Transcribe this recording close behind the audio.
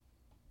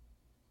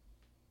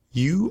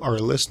You are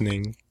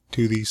listening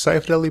to the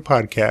Sci-Fidelity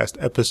Podcast,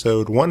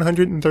 episode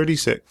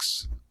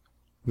 136,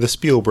 The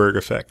Spielberg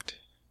Effect.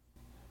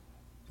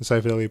 The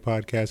Sci-Fidelity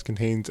Podcast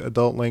contains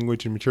adult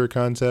language and mature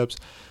concepts,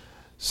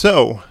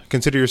 so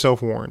consider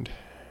yourself warned.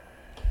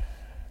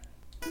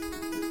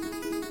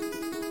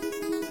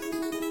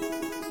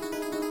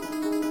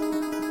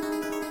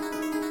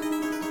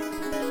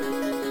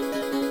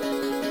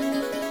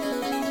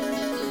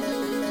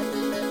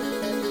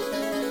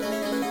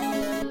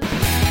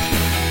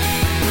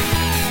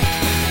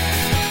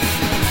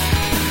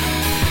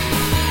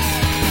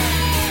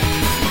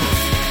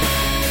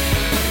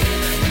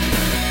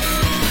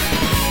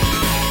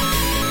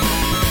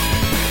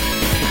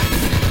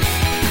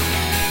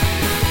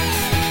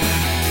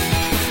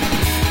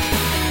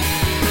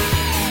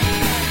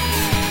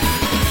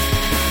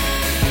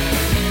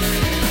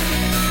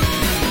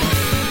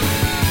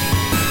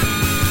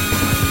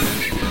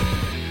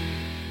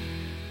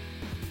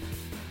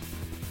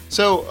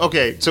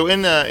 So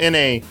in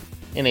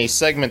a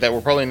segment that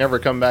will probably never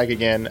come back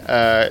again,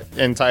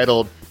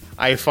 entitled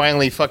 "I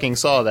Finally Fucking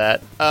Saw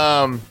That."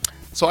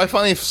 So I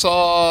finally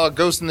saw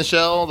Ghost in the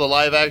Shell, the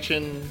live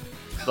action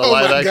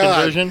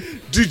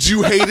version. Did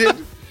you hate it?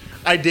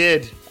 I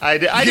did. I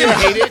didn't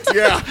hate it.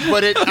 Yeah,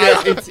 but it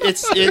has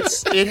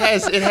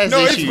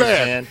no, issues, it's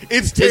bad. man.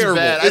 It's terrible.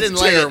 Bad. I didn't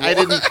like it. I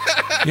didn't.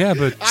 Yeah,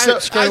 but I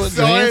Scarlett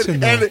saw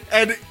Johansson, it,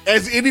 and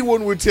as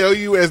anyone would tell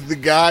you, as the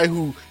guy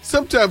who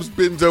sometimes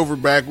bends over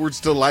backwards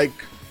to like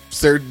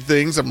certain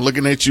things, I'm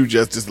looking at you,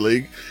 Justice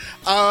League.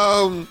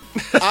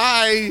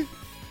 I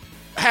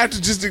have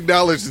to just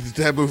acknowledge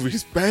that movie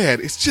is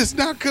bad. It's just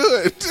not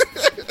good.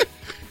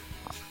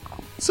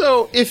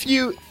 So if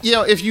you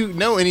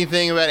know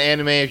anything about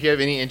anime, if you have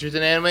any interest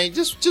in anime,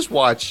 just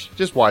watch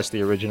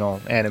the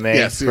original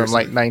anime from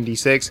like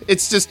 '96.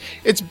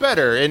 It's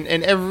better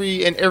in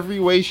every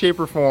way, shape,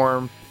 or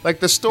form. Like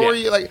the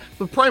story,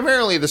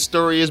 primarily the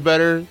story is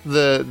better.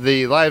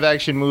 The live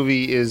action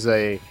movie is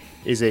a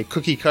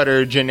cookie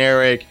cutter,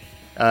 generic,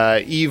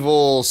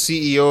 evil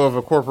CEO of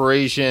a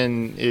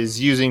corporation is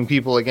using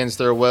people against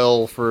their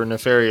will for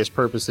nefarious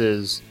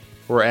purposes.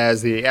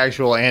 Whereas the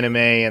actual anime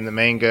and the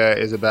manga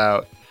is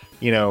about,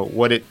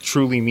 what it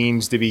truly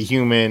means to be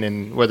human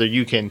and whether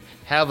you can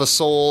have a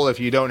soul if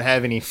you don't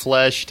have any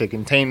flesh to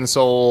contain the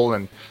soul,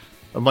 and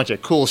a bunch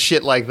of cool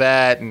shit like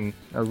that, and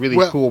a really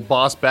cool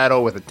boss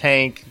battle with a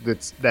tank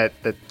that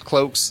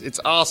cloaks. It's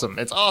awesome.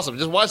 It's awesome.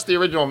 Just watch the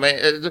original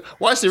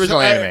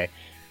anime.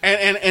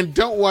 And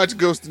don't watch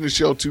Ghost in the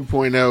Shell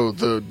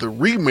 2.0, the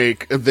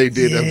remake they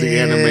did of the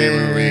anime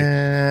movie.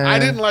 I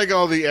didn't like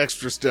all the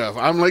extra stuff.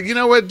 I'm like, you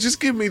know what? Just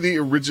give me the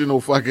original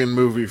fucking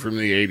movie from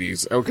the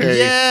 80s, okay?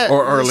 Yeah.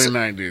 Or early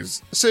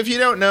 90s. So if you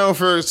don't know,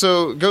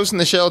 Ghost in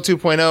the Shell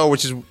 2.0,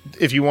 which is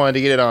if you wanted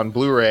to get it on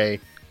Blu-ray,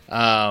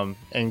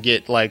 and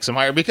get like some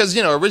higher, because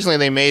originally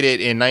they made it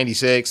in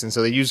 96, and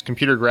so they used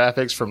computer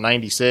graphics from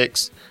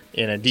 96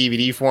 in a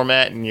DVD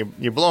format, and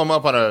you blow them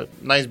up on a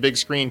nice big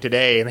screen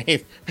today,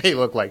 and they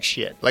look like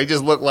shit. Like,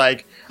 just look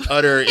like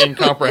utter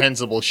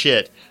incomprehensible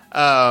shit.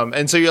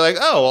 And so you're like,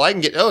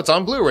 it's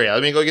on Blu-ray.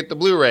 Let me go get the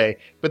Blu-ray.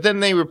 But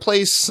then they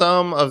replaced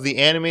some of the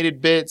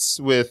animated bits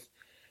with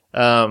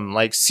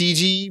like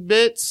CG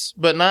bits,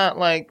 but not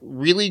like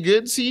really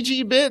good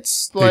CG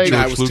bits. Like,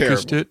 George Lucas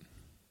terrible. did.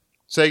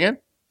 Say again?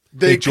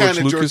 They George kind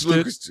of Lucas George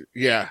Lucas,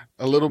 yeah,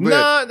 a little bit.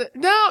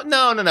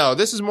 No.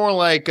 This is more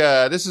like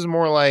a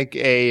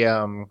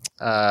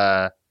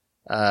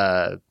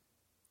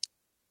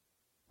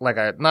like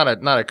a not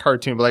a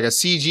cartoon, but like a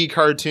CG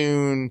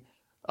cartoon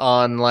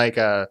on like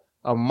a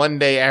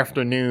Monday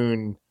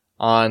afternoon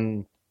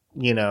on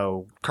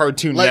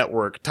Cartoon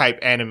Network type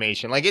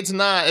animation. Like, it's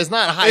not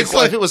high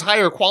quality. If it was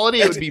higher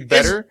quality, it would be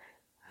better.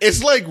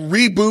 It's like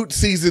Reboot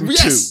Season 2.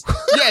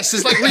 Yes,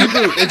 it's like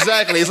Reboot.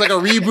 Exactly. It's like a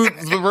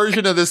reboot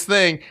version of this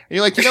thing. And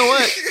you're like, you know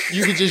what?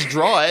 You could just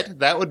draw it.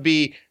 That would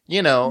be,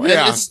 Yeah. And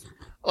it's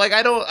like,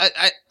 I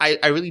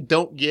really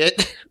don't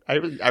get, I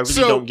really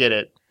don't get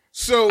it.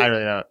 So I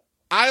really don't.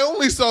 I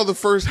only saw the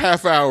first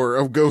half hour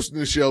of Ghost in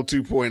the Shell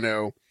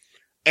 2.0,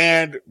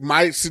 and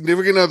my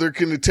significant other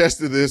can attest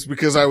to this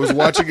because I was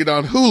watching it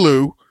on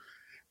Hulu.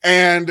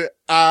 And,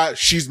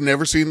 she's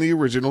never seen the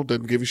original,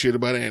 doesn't give a shit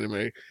about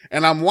anime.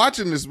 And I'm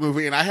watching this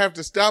movie and I have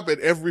to stop it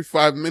every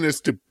 5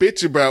 minutes to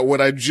bitch about what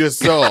I just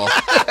saw.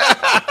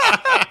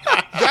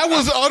 That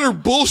was utter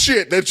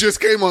bullshit that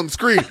just came on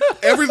screen.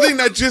 Everything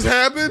that just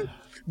happened,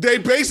 they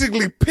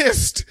basically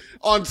pissed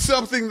on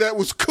something that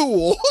was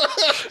cool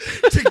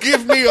to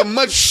give me a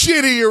much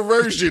shittier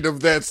version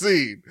of that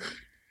scene.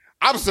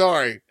 I'm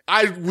sorry.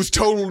 I was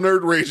total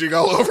nerd raging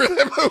all over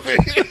that movie.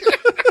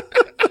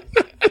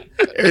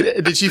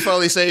 Did she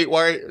finally say,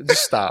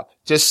 just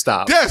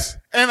stop. Yes.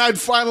 And I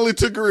finally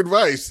took her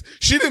advice.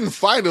 She didn't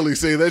finally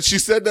say that. She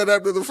said that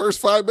after the first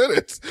 5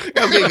 minutes.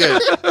 Okay,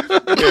 good.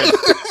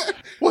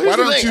 Why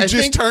don't you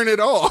just turn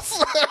it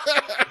off?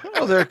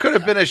 Oh, there could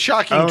have been a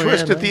shocking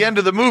twist at the end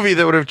of the movie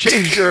that would have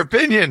changed your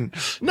opinion.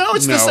 No,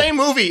 it's the same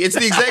movie. It's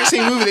the exact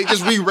same movie. They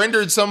just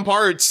re-rendered some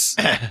parts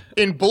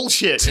in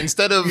bullshit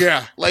instead of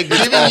like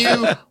giving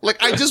you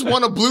like I just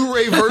want a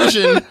Blu-ray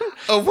version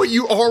of what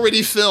you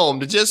already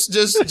filmed. Just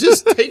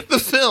take the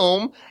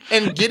film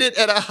and get it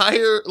at a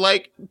higher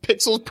like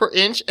pixels per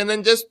inch, and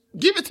then just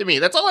give it to me.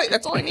 That's all I need.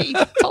 That's all I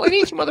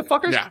need, you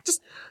motherfuckers. Yeah.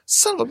 Just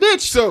son of a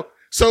bitch. So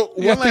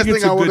one last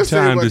thing I want to say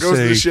about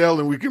Ghost in the Shell,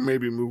 and we can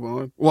maybe move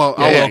on. Well,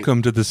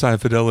 welcome to the Sci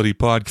Fidelity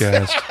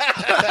Podcast.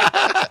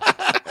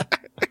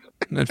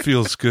 That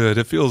feels good.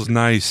 It feels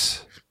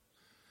nice.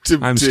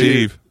 I'm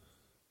Steve.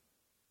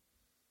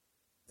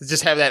 To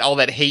just have all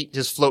that hate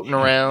just floating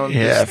around.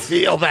 Yeah,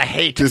 feel the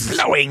hate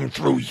flowing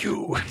through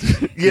you.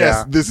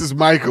 Yes, this is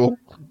Michael.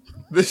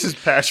 This is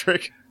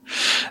Patrick.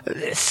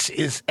 This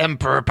is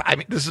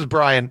this is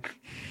Brian.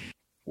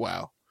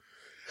 Wow.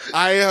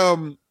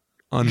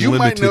 You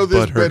might know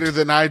this better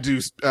than I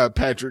do,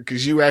 Patrick,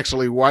 because you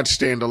actually watch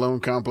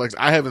Standalone Complex.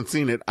 I haven't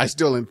seen it. I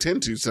still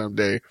intend to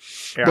someday.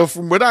 Yeah. But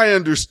from what I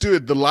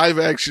understood, the live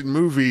action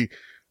movie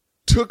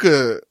took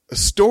a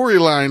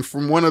storyline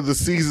from one of the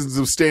seasons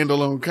of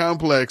Standalone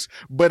Complex,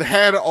 but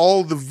had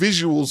all the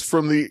visuals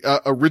from the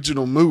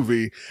original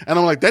movie. And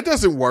I'm like, that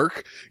doesn't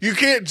work. You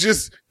can't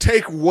just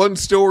take one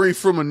story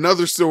from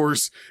another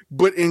source,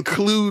 but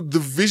include the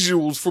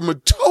visuals from a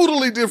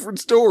totally different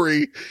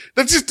story.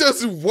 That just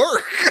doesn't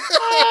work.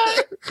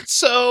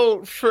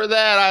 So for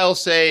that, I'll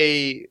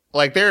say,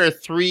 like, there are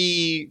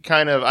 3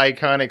 kind of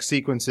iconic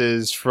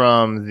sequences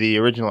from the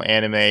original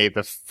anime.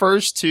 The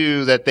first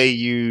 2 that they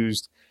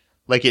used,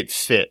 like, it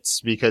fits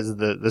because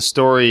the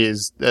story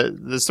is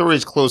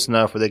close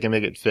enough where they can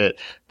make it fit.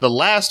 The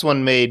last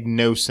one made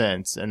no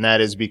sense, and that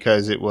is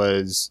because it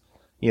was,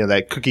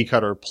 that cookie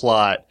cutter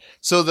plot.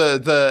 So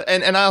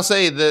and I'll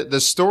say the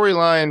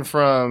storyline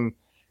from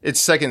its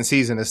second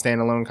season is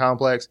Standalone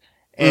Complex,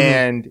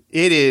 and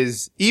it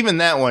is, even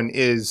that one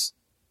is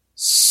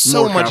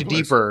so much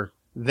deeper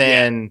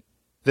than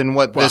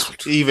what this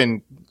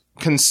even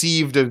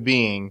conceived of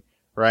being.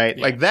 Right?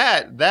 Yeah. Like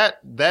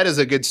that is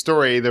a good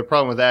story. The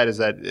problem with that is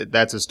that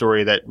that's a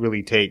story that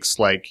really takes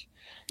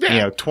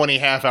 20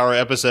 half-hour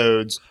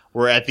episodes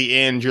where at the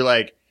end you're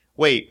like,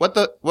 wait,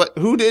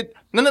 who did?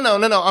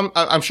 No.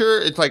 I'm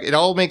sure it's like, it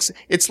all makes,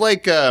 it's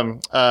like,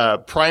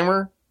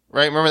 Primer,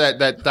 right? Remember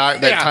that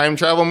time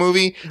travel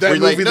movie? That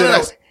movie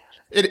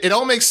It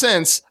all makes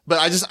sense, but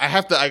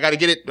I gotta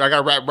get it, I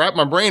gotta wrap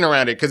my brain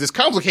around it because it's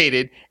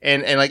complicated,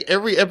 and like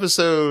every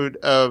episode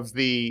of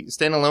the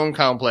Standalone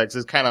Complex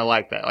is kind of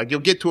like that. Like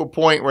you'll get to a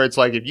point where it's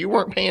like, if you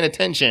weren't paying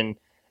attention,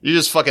 you're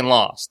just fucking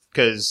lost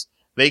because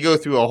they go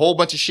through a whole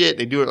bunch of shit.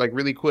 They do it like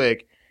really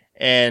quick.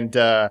 And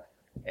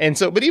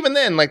so, but even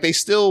then, like they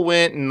still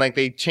went and like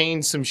they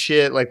changed some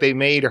shit. Like they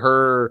made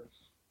her,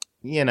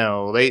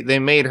 they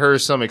made her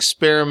some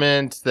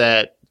experiment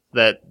that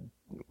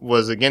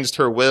was against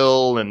her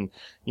will, and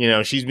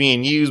she's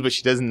being used, but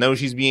she doesn't know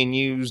she's being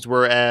used.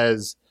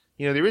 Whereas,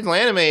 the original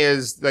anime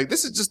is like,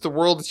 this is just the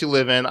world that you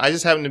live in. I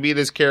just happen to be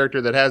this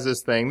character that has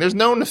this thing. There's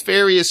no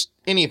nefarious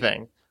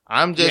anything.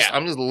 I'm just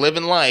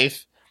living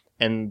life,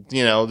 and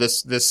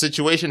this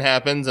situation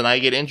happens, and I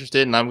get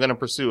interested, and I'm going to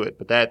pursue it.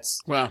 But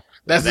that's the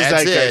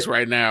zeitgeist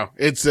right now.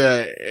 It's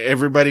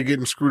everybody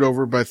getting screwed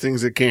over by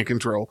things they can't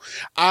control.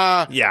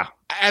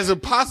 As a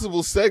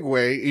possible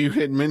segue, you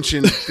had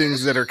mentioned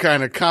things that are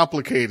kind of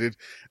complicated.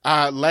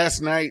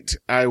 Last night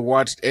I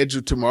watched Edge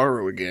of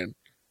Tomorrow again,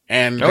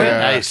 and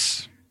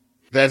nice.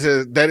 That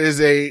is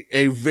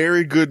a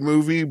very good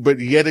movie, but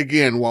yet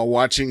again, while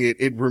watching it,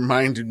 it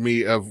reminded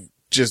me of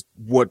just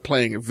what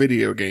playing a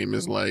video game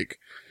is like,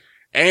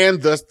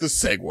 and thus the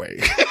segue.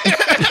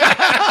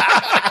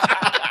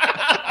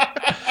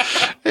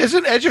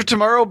 Isn't Edge of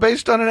Tomorrow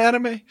based on an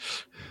anime?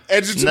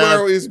 Edge of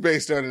Tomorrow is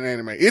based on an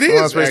anime.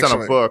 It's based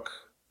on a book.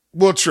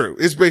 Well, true.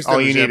 It's based on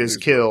All You Need Is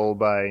Kill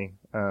by,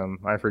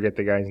 I forget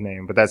the guy's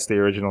name, but that's the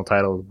original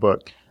title of the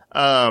book.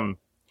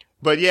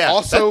 But yeah,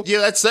 also,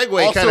 that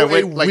segue kind of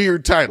went like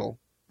weird title.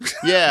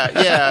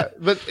 Yeah.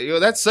 But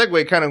that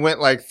segue kind of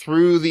went like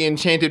through the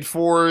Enchanted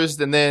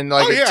Forest, and then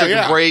like it took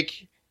a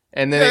break,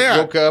 and then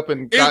it woke up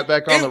and got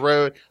back on the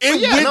road.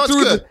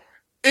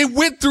 It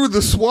went through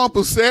the swamp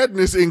of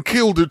sadness and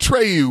killed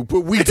Atreyu,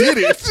 but we did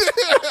it.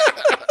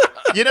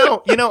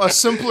 A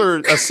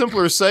simpler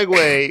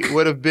segue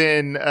would have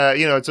been,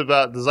 it's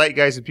about the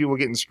zeitgeist of people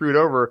getting screwed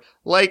over.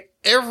 Like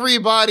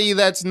everybody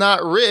that's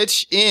not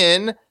rich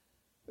in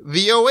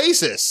the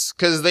Oasis,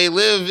 because they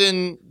live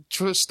in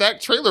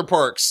stacked trailer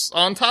parks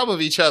on top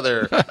of each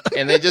other,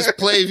 and they just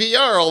play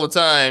VR all the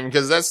time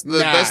because that's the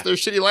best their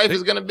shitty life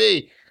is going to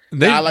be.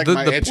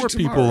 The poor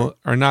people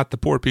are not the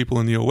poor people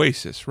in the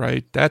Oasis,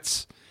 right?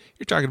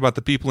 You're talking about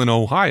the people in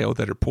Ohio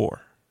that are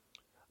poor.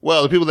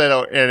 Well, the people that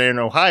are in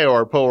Ohio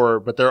are poor,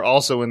 but they're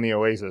also in the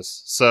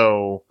Oasis.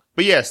 So,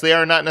 but yes, they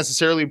are not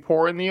necessarily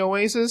poor in the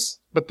Oasis,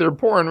 but they're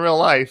poor in real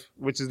life,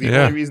 which is the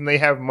only reason they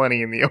have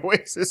money in the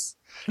Oasis.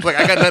 Like,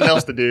 I got nothing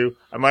else to do.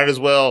 I might as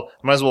well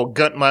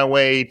gunt my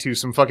way to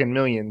some fucking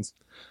millions.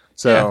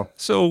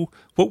 So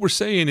what we're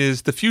saying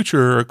is the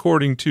future,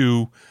 according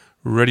to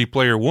Ready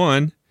Player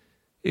One,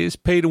 is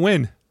pay to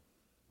win.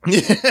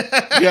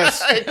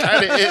 Yes, it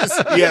kind of is.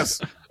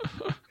 Yes.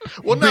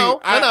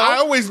 Well, I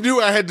always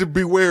knew I had to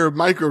beware of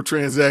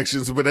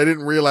microtransactions, but I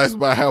didn't realize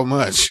by how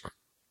much.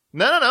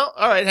 No.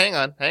 All right, hang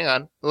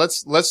on.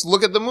 Let's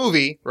look at the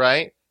movie,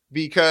 right?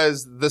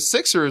 Because the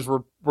Sixers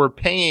were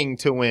paying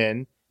to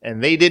win,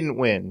 and they didn't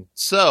win.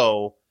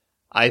 So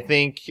I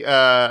think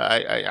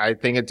I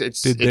think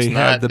it's did they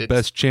have the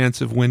best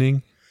chance of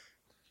winning?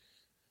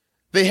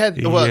 They had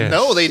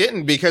no, they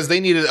didn't, because they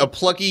needed a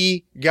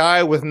plucky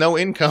guy with no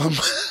income.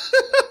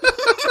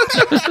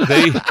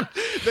 They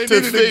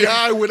needed a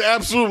guy with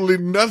absolutely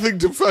nothing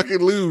to fucking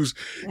lose.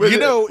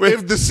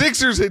 If the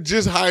Sixers had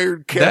just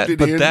hired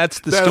Captain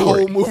that's the that story.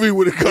 Whole movie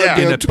would have gone down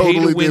in a totally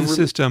pay-to-win different.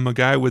 system, a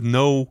guy with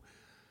no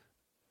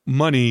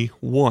money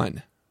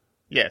won.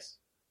 Yes.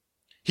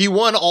 He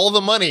won all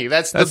the money.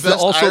 That's the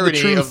best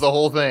irony of the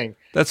whole thing.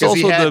 That's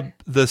also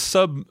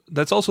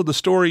That's also the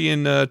story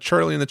in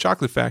Charlie and the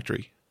Chocolate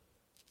Factory.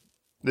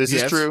 This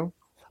is true.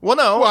 Well,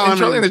 no. In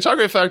Charlie and the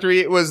Chocolate Factory,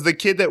 it was the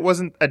kid that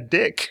wasn't a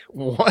dick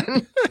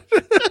won.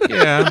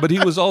 Yeah, but he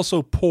was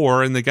also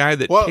poor, and the guy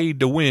that paid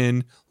to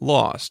win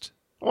lost.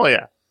 Well,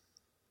 yeah.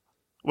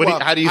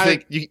 How do you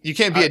think you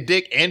can't be a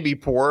dick and be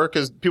poor,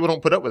 because people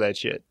don't put up with that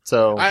shit?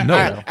 So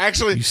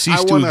actually, you cease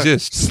I to want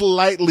exist.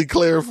 Slightly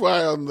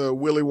clarify on the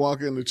Willy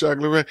Wonka and the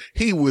Chocolate Factory.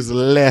 He was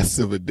less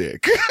of a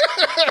dick.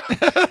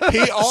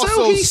 He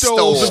also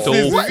stole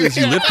the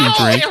fizzy lifting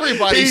drink.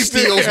 Everybody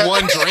steals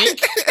one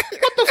drink.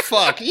 What the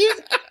fuck?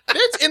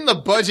 It's in the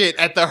budget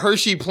at the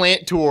Hershey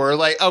plant tour.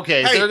 Like,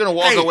 okay, they're gonna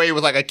walk away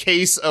with like a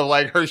case of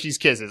like Hershey's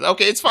Kisses.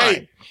 Okay, it's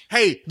fine.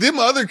 Hey, them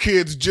other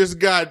kids just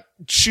got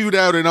chewed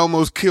out and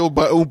almost killed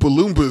by Oompa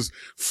Loompas.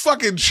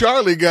 Fucking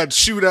Charlie got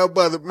chewed out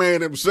by the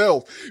man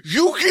himself.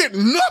 You get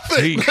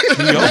nothing.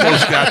 He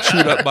almost got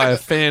chewed up by a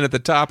fan at the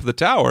top of the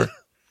tower.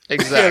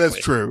 Exactly. Yeah, that's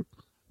true.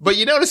 But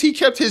you notice he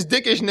kept his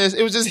dickishness.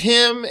 It was just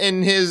him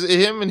and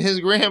his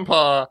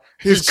grandpa.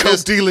 His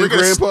coke dealing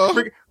grandpa.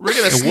 We're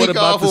gonna sneak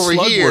off over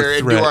here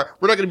and we're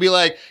not gonna be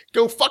like,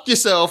 go fuck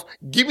yourself.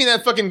 Give me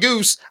that fucking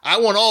goose. I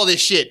want all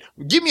this shit.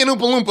 Give me an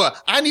Oompa Loompa.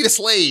 I need a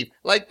slave.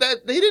 Like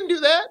that. They didn't do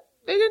that.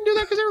 They didn't do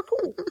that because they were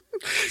cool.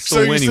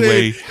 So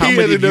anyway, how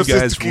many of you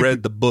guys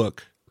read the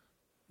book?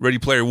 Ready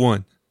Player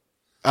One.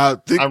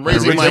 I'm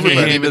raising my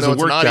hand even though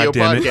it's an audio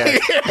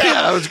podcast.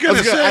 Yeah, I was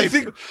gonna say. I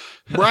think,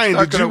 Brian,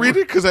 did you read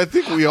it? Because I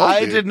think we all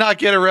did. I did not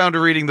get around to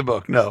reading the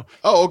book, no.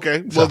 Oh,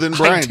 okay. Well, then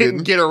Brian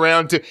didn't get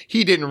around to.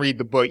 He didn't read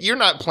the book. You're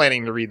not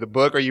planning to read the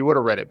book, or you would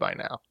have read it by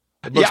now.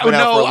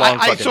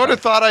 I sort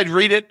of thought I'd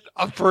read it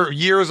for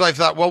years. I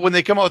thought, well, when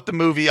they come out with the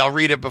movie, I'll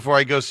read it before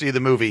I go see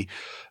the movie.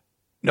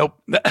 Nope.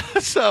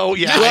 So,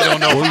 yeah, I don't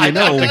know. I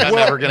don't think I'm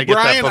ever going to get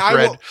that book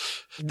read.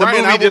 The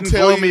movie didn't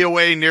blow me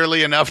away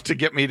nearly enough to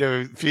get me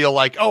to feel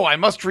like, oh, I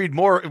must read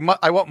more.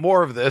 I want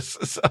more of this.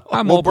 So.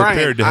 I'm all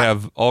prepared to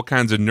have all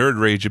kinds of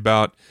nerd rage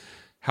about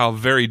how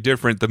very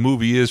different the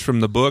movie is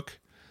from the book.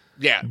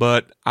 Yeah.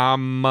 But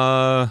I'm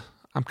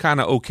kind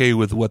of okay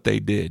with what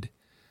they did.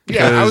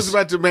 Yeah, I was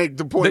about to make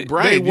the point,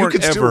 Brian. They weren't you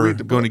could still read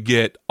the book. going to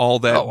get all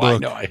that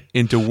book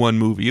into one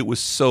movie. It was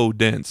so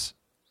dense.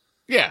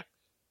 Yeah.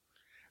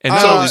 And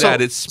not only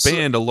that, it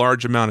spanned a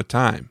large amount of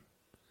time.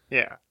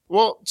 Yeah.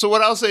 Well, so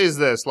what I'll say is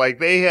this: like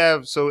they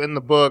have, so in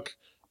the book,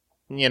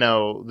 you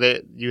know,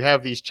 that you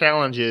have these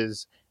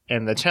challenges,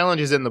 and the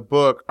challenges in the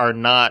book are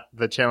not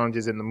the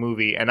challenges in the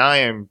movie, and I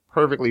am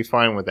perfectly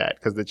fine with that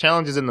because the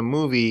challenges in the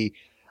movie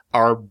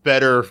are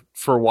better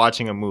for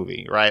watching a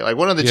movie, right? Like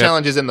one of the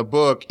challenges in the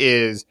book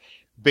is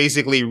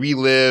basically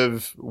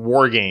relive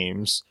war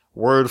games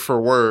word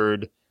for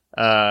word,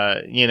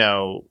 you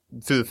know,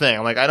 through the thing.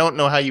 I'm like, I don't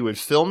know how you would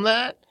film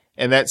that.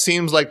 And that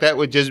seems like that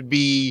would just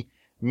be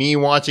me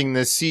watching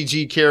this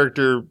CG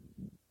character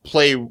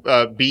play,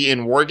 be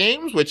in war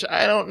games, which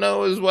I don't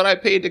know is what I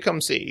paid to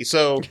come see.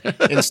 So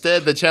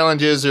instead the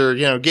challenges are,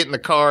 you know, get in the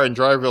car and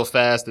drive real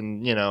fast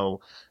and, you know,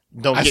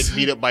 don't get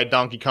beat up by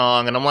Donkey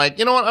Kong. And I'm like,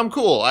 you know what? I'm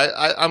cool.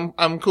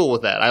 I'm cool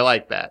with that. I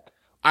like that.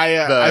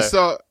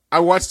 I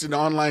watched an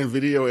online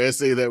video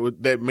essay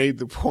that made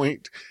the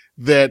point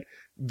that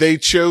they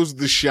chose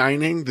The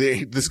Shining.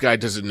 This guy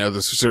doesn't know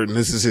this for certain.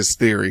 This is his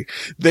theory.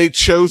 They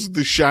chose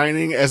The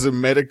Shining as a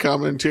meta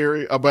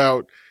commentary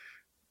about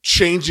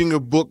changing a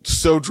book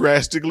so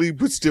drastically,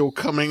 but still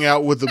coming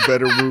out with a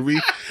better movie.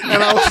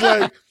 And I was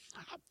like,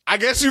 I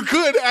guess you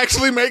could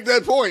actually make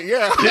that point.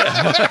 Yeah.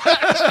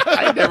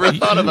 I never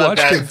thought about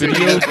that.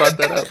 Video brought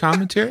that up.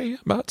 Commentary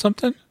about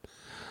something?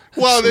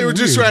 Well, they were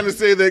just trying to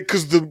say that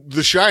because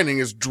the Shining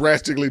is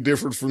drastically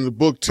different from the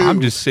book too. I'm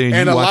just saying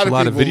you watch a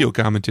lot of video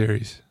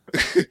commentaries.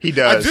 He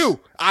does. I do.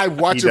 I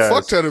watch a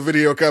fuck ton of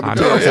video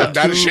commentaries. I'm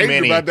not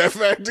ashamed about that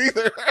fact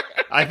either.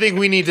 I think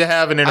we need to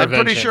have an intervention.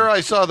 I'm pretty sure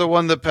I saw the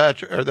one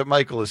that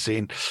Michael has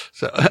seen.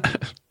 So.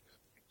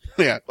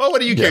 Yeah. Well, what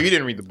do you care? You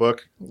didn't read the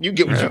book. You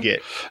get what you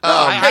get.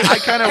 I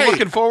kind of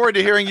looking forward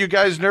to hearing you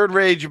guys nerd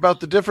rage about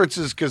the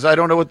differences because I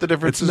don't know what the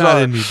differences are. It's not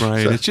are. in me,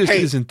 Brian. It just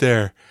isn't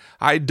there.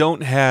 I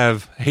don't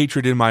have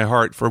hatred in my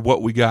heart for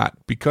what we got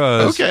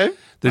because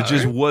there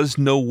just was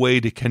no way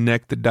to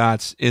connect the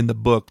dots in the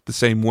book the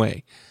same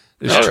way.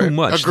 There's too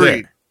much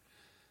there.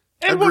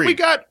 And what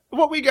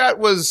we got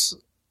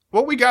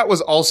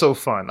was also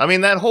fun. I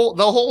mean, the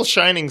whole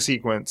Shining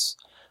sequence.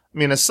 I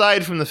mean,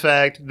 aside from the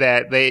fact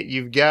that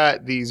you've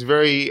got these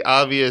very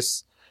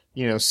obvious,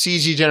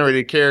 CG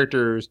generated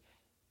characters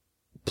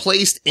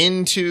placed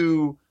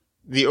into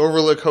the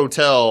Overlook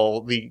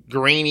Hotel, the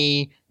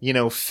grainy,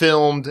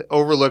 filmed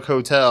Overlook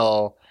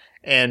Hotel,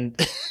 and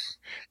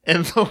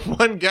and the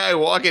one guy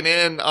walking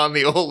in on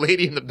the old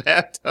lady in the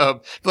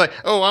bathtub, like,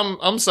 "Oh,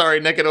 I'm sorry,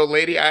 naked old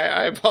lady.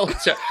 I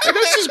apologize." Like,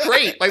 that's just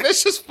great. Like,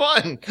 that's just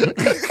fun.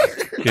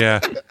 Yeah,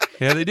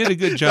 they did a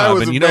good job. That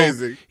was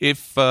amazing.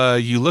 If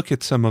you look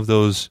at some of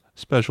those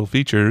special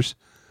features,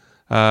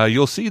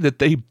 you'll see that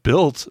they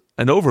built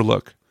an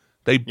Overlook.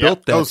 They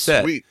built that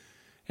set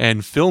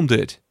and filmed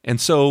it, and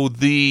so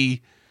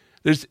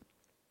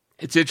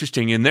it's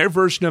interesting. In their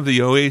version of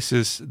the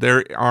Oasis,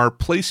 there are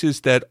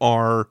places that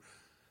are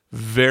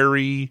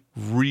very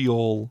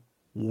real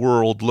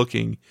world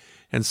looking,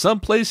 and some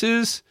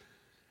places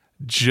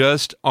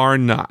just are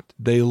not.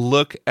 They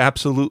look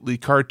absolutely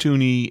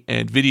cartoony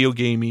and video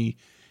gamey,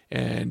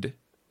 and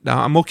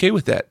I'm okay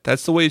with that.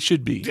 That's the way it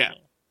should be. Yeah.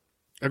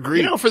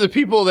 Agreed. For the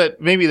people that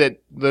maybe the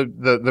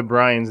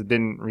Bryans that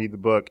didn't read the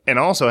book and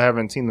also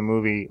haven't seen the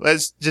movie,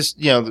 let's just,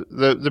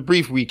 the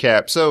brief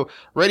recap. So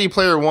Ready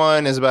Player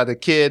One is about a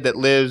kid that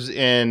lives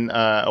in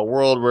a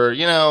world where,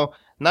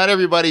 not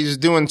everybody's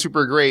doing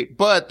super great,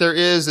 but there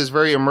is this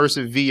very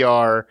immersive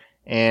VR,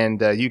 and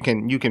you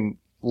can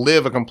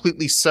live a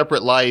completely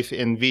separate life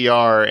in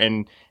VR,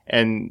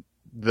 and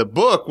the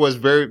book was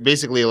very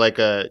basically like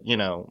a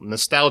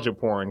nostalgia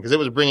porn, because it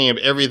was bringing up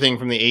everything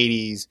from the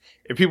 80s.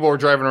 If people were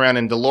driving around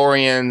in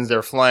DeLoreans,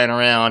 they're flying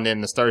around in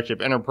the Starship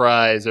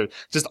Enterprise, or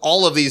just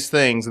all of these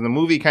things, and the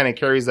movie kind of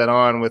carries that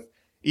on with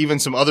even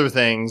some other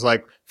things,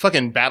 like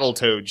fucking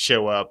Battletoads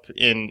show up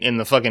in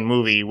the fucking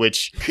movie,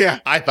 which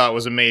I thought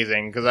was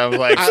amazing, because I was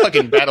like,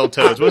 fucking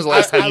Battletoads. When was the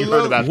last time you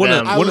heard about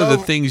them? One of the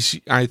things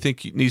I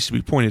think needs to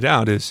be pointed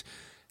out is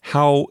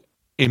how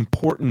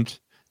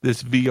important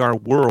this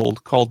VR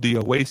world called the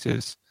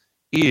Oasis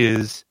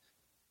is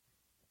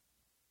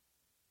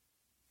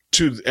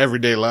to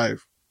everyday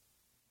life.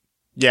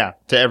 Yeah,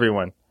 to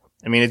everyone.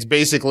 I mean, it's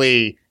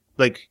basically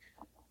like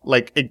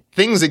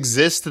things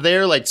exist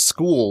there, like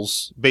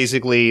schools,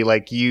 basically.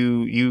 Like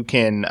you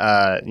can,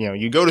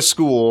 you go to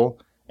school,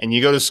 and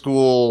you go to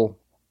school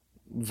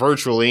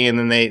virtually, and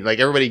then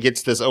everybody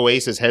gets this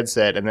Oasis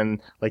headset, and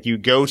then you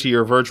go to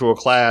your virtual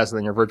class, and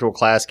then your virtual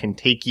class can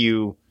take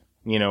you,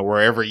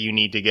 wherever you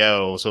need to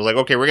go. So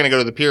okay, we're going to go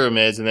to the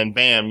pyramids, and then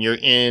bam, you're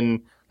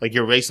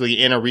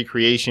basically in a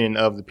recreation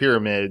of the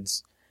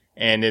pyramids.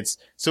 And it's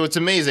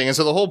amazing. And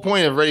so the whole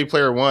point of Ready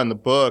Player One, the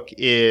book,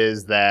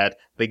 is that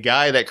the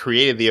guy that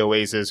created the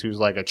Oasis, who's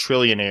like a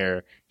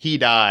trillionaire, he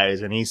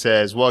dies, and he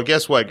says, well,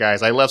 guess what,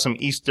 guys? I left some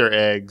Easter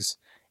eggs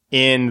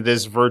in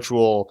this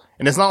virtual,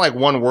 and it's not like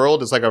one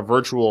world, it's like a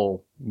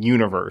virtual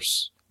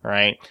universe,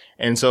 right?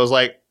 And so it's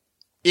like,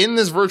 in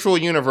this virtual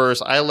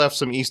universe, I left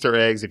some Easter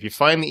eggs. If you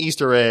find the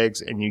Easter eggs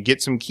and you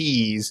get some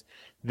keys,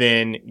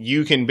 then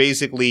you can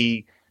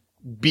basically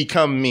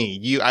become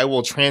me. I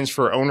will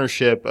transfer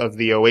ownership of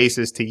the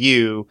Oasis to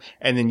you,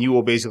 and then you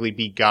will basically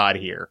be God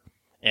here.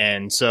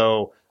 And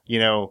so,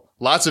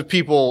 lots of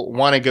people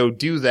want to go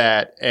do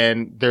that,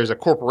 and there's a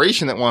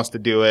corporation that wants to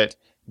do it,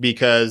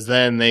 because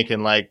then they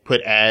can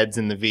put ads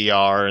in the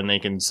VR, and they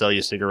can sell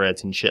you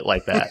cigarettes and shit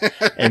like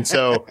that. And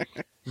so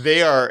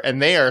they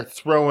are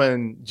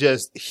throwing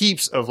just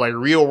heaps of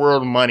real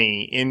world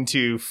money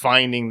into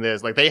finding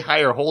this. They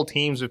hire whole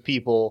teams of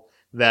people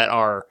that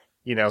are,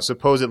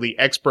 supposedly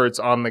experts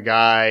on the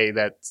guy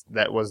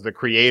that was the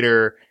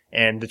creator,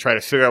 and to try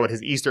to figure out what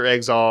his Easter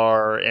eggs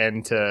are,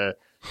 and to,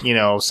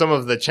 some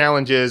of the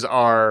challenges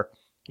are,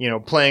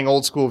 playing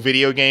old school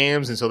video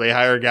games, and so they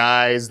hire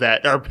guys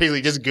that are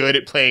basically just good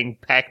at playing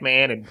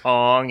Pac-Man and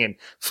Pong and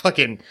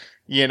fucking,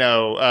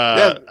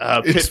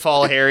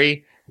 Pitfall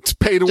Harry. It's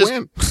pay to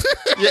win.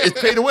 Yeah,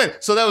 it's pay to win.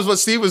 So that was what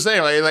Steve was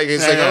saying.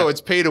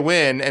 It's pay to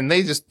win, and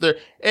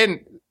and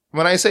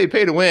when I say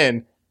pay to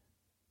win,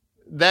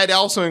 that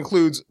also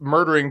includes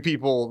murdering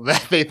people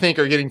that they think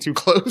are getting too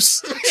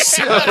close.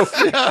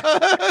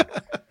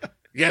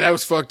 Yeah, that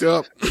was fucked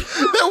up.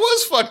 That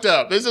was fucked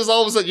up. This is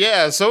all of a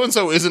sudden,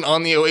 so-and-so isn't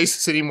on the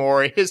Oasis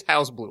anymore. His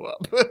house blew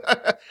up.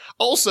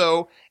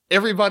 Also,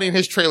 everybody in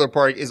his trailer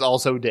park is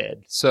also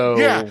dead. So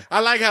yeah,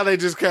 I like how they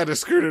just kind of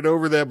skirted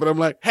over that, but I'm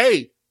like,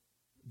 hey,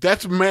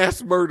 that's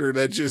mass murder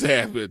that just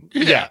happened.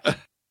 Yeah.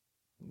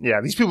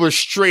 Yeah, these people are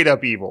straight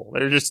up evil.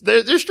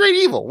 They're straight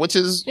evil, which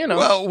is,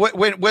 Well,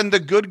 when the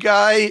good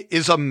guy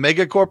is a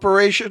mega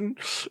corporation,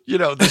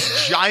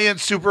 this giant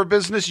super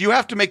business, you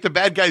have to make the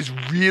bad guys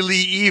really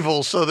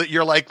evil so that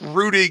you're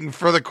rooting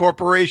for the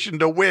corporation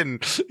to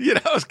win,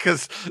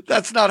 because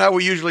that's not how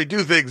we usually do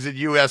things in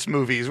U.S.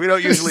 movies. We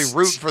don't usually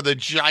root for the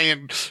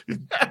giant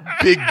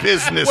big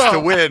business to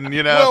win,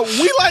 Well,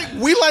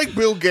 we like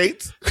Bill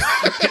Gates.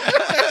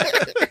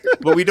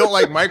 but we don't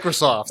like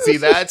Microsoft. See,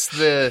 that's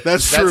true.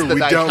 The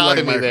we don't like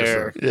Microsoft.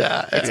 There.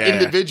 Yeah, it's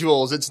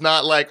individuals. It's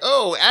not like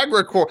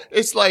Agricorp.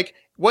 It's like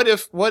what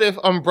if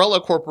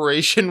Umbrella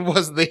Corporation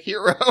was the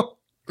hero?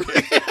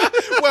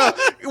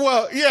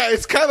 well, yeah.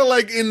 It's kind of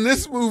like in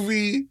this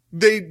movie,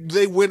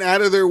 they went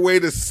out of their way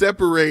to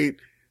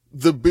separate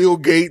the Bill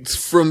Gates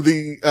from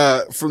the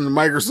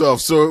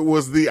Microsoft. So it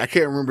was I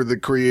can't remember the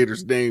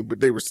creator's name, but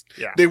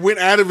they went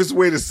out of his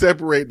way to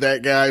separate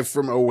that guy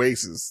from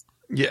Oasis.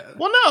 Yeah.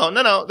 Well,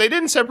 no. They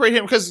didn't separate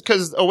him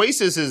because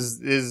Oasis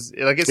is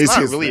like, it's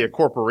not really a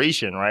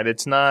corporation, right?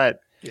 It's not.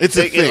 It's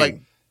a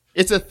thing.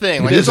 It's a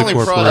thing. Like, its only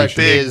product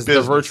is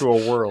the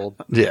virtual world.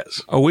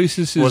 Yes.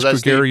 Oasis is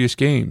Gregarious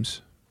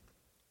Games.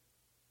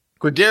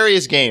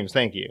 Gregarious Games.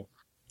 Thank you.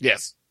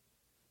 Yes.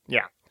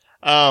 Yeah.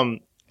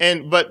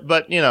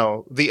 But you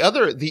know, the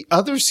other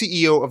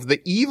CEO of the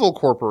evil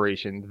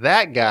corporation,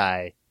 that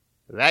guy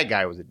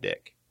was a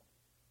dick.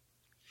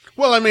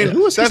 Well, I mean,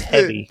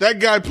 Heavy? That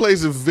guy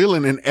plays a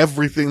villain in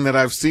everything that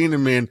I've seen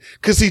him in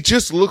because he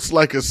just looks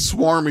like a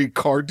swarmy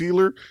car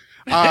dealer.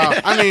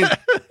 I mean,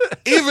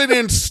 even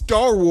in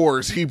Star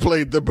Wars, he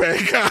played the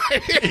bad guy.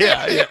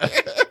 Yeah.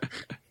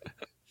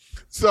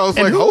 So I was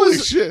like, holy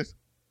shit.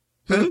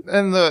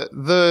 And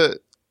the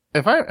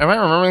am I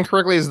remembering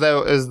correctly, is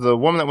the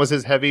woman that was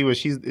his heavy,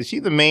 is she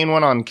the main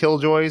one on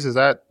Killjoys? Is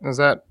that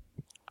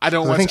I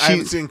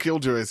haven't seen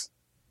Killjoys.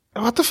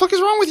 What the fuck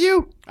is wrong with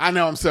you? I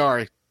know, I'm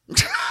sorry.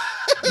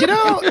 You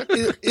know,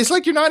 it's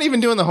like you're not even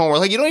doing the homework.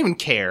 Like, you don't even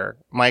care,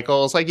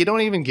 Michael. It's like you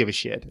don't even give a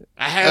shit.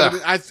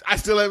 I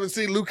still haven't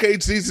seen Luke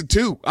Cage season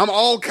 2. I'm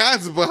all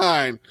kinds of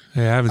behind.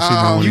 Yeah, I haven't seen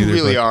that one you either. You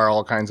really are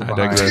all kinds of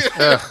behind.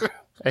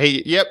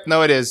 Hey, yep,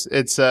 no, it is.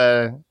 It's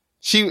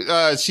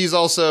she's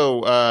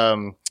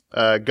also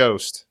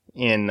Ghost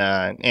in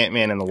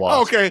Ant-Man and the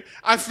Wasp. Okay,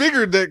 I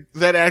figured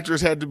that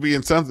actress had to be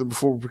in something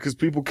before because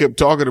people kept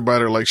talking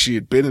about her like she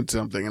had been in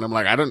something, and I'm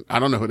like, I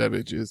don't know who that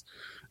bitch is.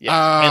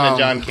 Yeah, Anna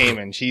John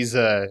Kamen. She's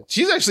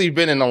actually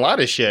been in a lot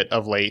of shit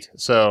of late,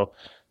 so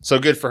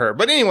good for her.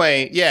 But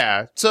anyway,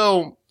 yeah.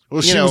 So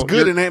she was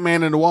good in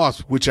Ant-Man and the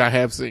Wasp, which I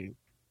have seen.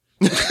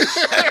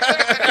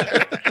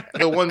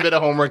 The one bit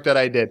of homework that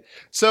I did.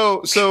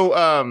 So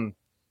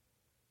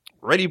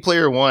Ready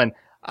Player One.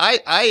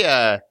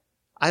 I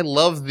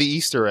love the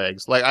Easter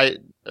eggs. Like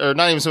or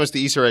not even so much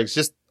the Easter eggs,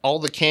 just all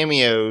the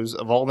cameos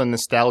of all the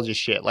nostalgia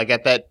shit. Like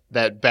at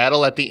that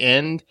battle at the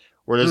end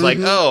where there's like,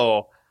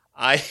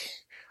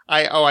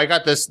 I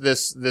got this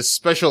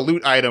special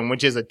loot item,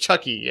 which is a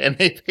Chucky, and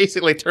they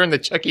basically turn the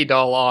Chucky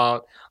doll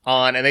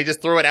on and they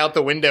just throw it out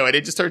the window and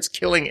it just starts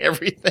killing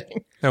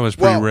everything. That was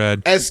pretty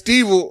rad. As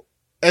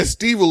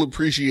Steve will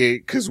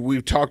appreciate, because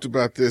we've talked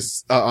about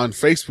this on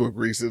Facebook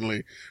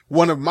recently,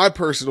 one of my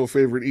personal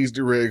favorite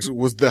Easter eggs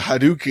was the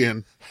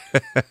Hadouken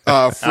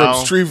from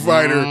Street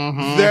Fighter.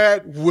 Mm-hmm.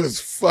 That was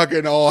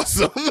fucking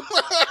awesome.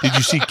 Did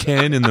you see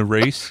Ken in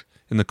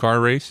the car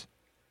race?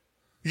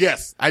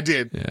 Yes, I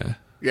did.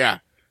 Yeah.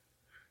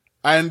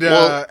 And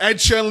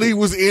Chun-Li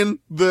was in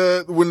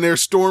when they're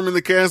storming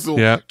the castle.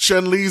 Yeah.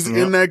 Chun-Li's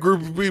in that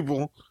group of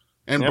people,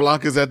 and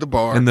Blanca's at the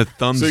bar. And the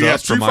thumbs up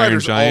Street from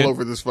Fighter's Iron Giant. all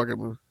over this fucking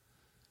movie.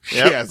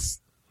 Yep.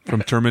 Yes.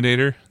 From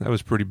Terminator. That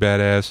was pretty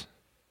badass.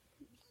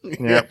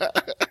 Yep.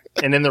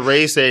 And in the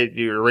race,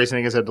 you're racing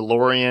against a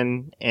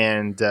DeLorean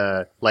and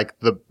like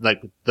the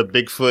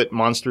Bigfoot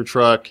monster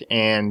truck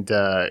and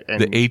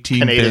the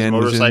A-Team Kaneda's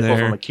motorcycle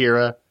from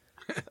Akira.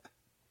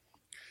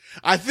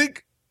 I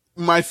think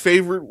my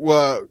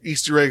favorite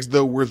Easter eggs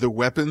though were the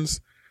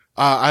weapons.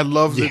 I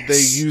love that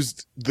they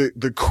used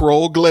the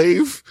Kroll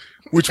glaive,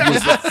 which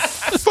was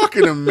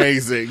fucking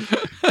amazing.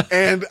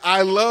 And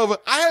I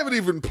haven't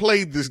even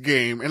played this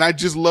game, and I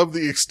just love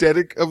the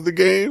aesthetic of the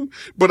game,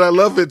 but I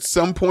love at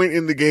some point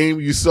in the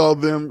game you saw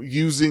them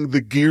using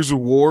the Gears of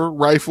War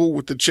rifle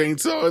with the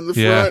chainsaw in the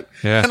front.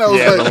 Yeah. And I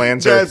was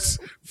like, that's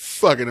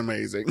fucking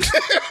amazing.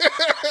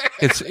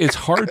 It's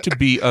hard to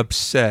be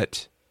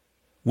upset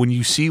when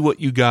you see what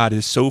you got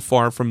is so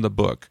far from the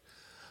book,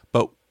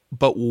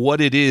 but what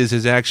it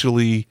is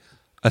actually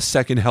a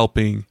second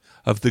helping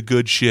of the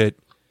good shit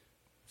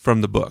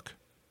from the book.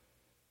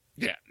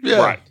 Yeah.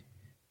 Right.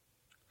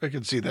 I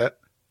can see that.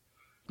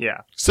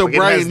 Yeah. So like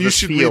Brian, you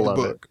should read the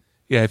book.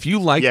 Yeah, if you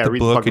like the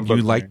book and you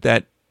like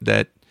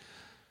that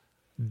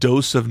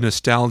dose of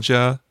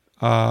nostalgia,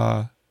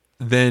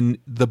 then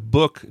the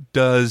book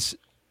does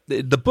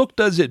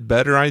it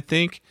better, I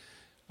think.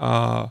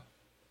 But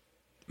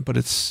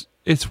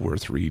it's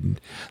worth reading.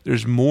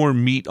 There's more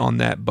meat on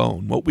that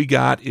bone. What we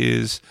got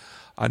is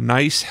a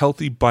nice,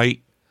 healthy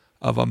bite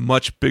of a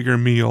much bigger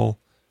meal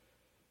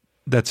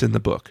that's in the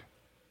book.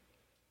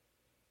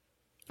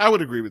 I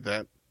would agree with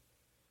that.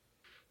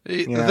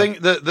 The thing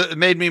that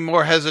made me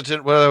more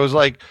hesitant when I was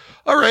like,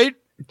 all right,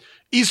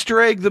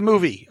 Easter egg the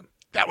movie.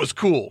 That was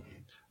cool.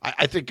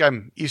 I think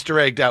I'm Easter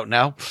egged out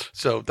now.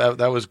 So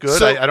that was good.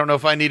 So, I don't know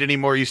if I need any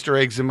more Easter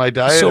eggs in my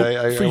diet. So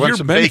I want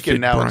some bacon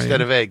now Brian,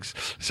 instead of eggs.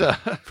 So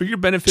for your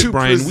benefit,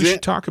 Brian, we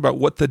should talk about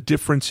what the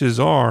differences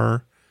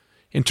are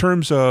in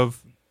terms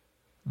of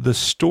the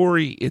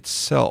story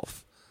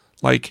itself.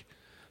 Like,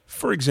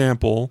 for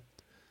example,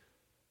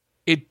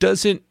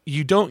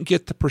 you don't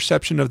get the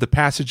perception of the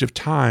passage of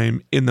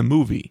time in the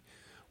movie.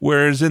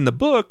 Whereas in the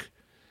book,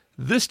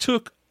 this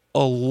took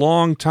a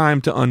long time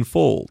to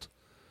unfold.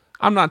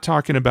 I'm not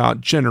talking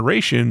about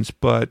generations,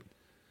 but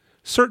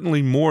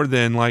certainly more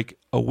than like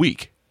a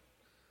week.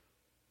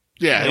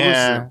 Yeah, it was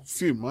a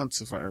few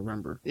months if I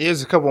remember. It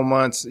was a couple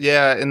months.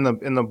 Yeah, in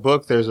the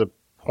book there's a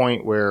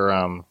point where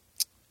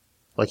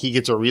like he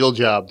gets a real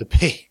job to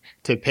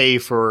pay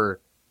for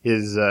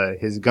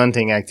his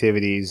gunting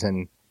activities,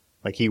 and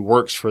like he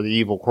works for the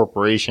evil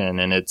corporation,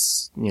 and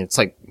it's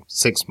like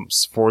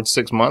 4 to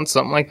 6 months,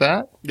 something like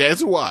that. Yeah,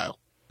 it's a while.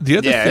 The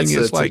other thing is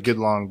it's like a good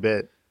long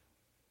bit.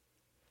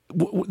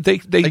 They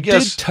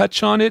did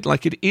touch on it,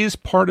 like it is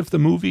part of the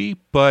movie,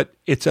 but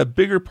it's a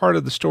bigger part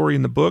of the story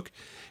in the book,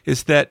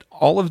 is that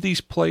all of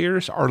these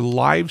players are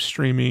live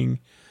streaming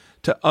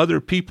to other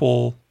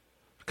people,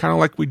 kind of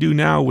like we do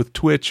now with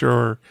Twitch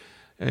or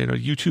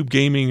YouTube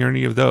gaming or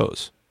any of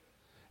those.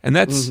 And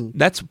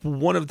that's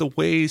one of the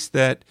ways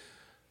that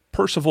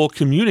Percival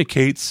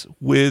communicates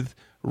with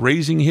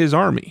raising his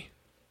army.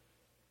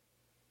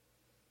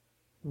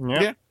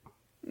 Yeah.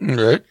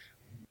 Right.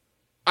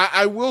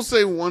 I will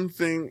say one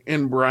thing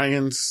in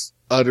Brian's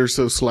utter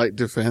so slight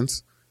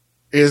defense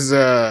is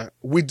I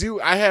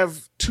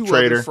have two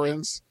other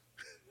friends.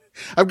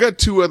 I've got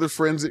two other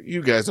friends that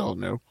you guys all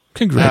know.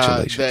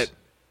 Congratulations. That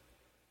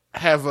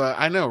have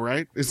I know,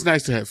 right? It's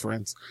nice to have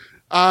friends.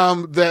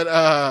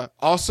 That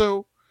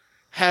also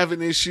have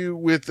an issue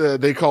with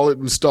they call it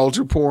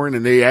nostalgia porn,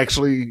 and they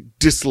actually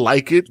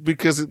dislike it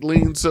because it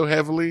leans so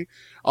heavily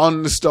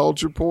on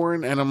nostalgia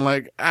porn. And I'm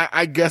like,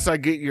 I guess I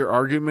get your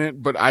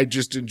argument, but I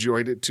just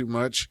enjoyed it too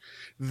much.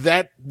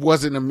 That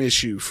wasn't an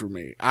issue for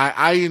me.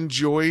 I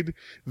enjoyed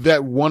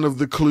that one of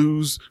the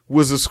clues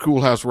was a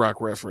Schoolhouse Rock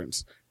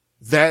reference.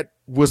 That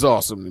was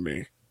awesome to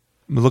me.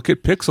 Look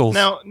at Pixels.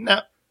 Now,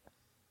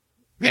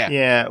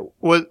 yeah.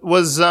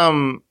 Was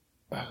on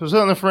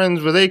the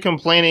friends, were they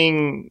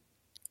complaining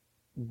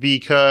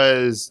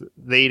because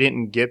they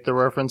didn't get the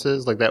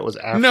references? Like that was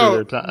after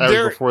their time,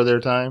 or before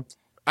their time?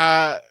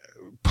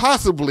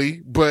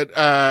 Possibly, but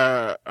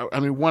I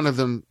mean, one of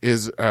them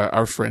is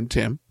our friend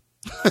Tim.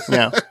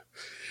 Yeah.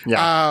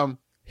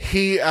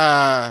 He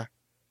I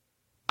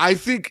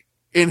think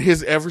in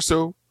his ever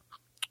so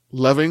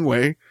loving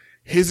way,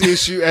 his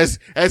issue,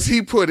 as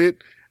he put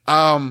it,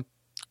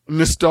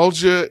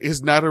 nostalgia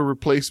is not a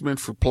replacement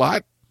for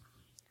plot.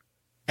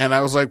 And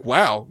I was like,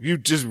 wow, you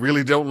just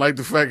really don't like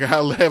the fact of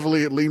how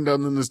heavily it leaned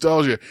on the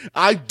nostalgia.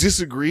 I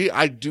disagree.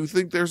 I do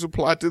think there's a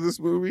plot to this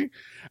movie.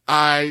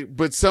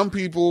 But some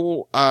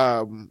people,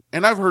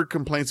 and I've heard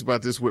complaints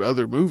about this with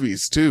other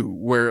movies too,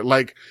 where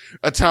like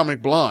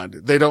Atomic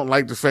Blonde, they don't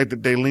like the fact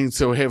that they lean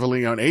so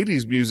heavily on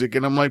 80s music.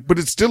 And I'm like, but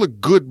it's still a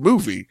good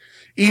movie,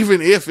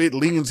 even if it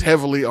leans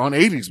heavily on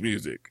 80s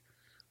music.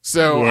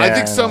 So I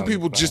think some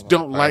people just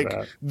don't like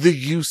the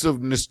use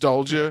of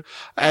nostalgia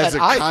as a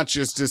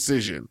conscious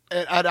decision.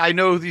 And I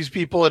know these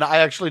people, and I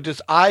actually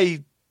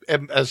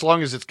as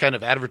long as it's kind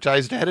of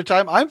advertised ahead of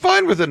time, I'm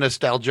fine with a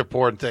nostalgia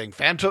porn thing.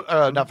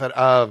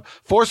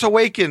 Force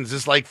Awakens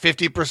is like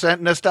 50%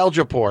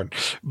 nostalgia porn,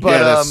 but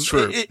that's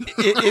true.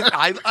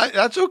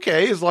 That's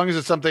okay as long as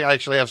it's something I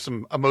actually have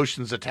some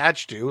emotions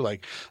attached to.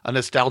 Like a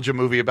nostalgia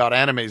movie about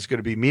anime is going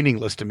to be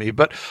meaningless to me,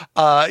 but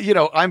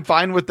I'm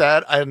fine with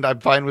that, and I'm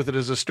fine with it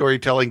as a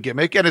storytelling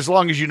gimmick. And as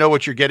long as you know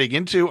what you're getting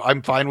into,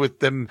 I'm fine with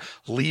them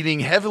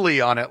leaning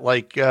heavily on it,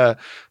 like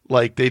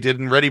they did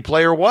in Ready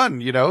Player One.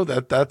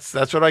 That's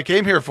what I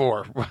came here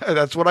for.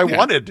 That's what I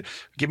wanted.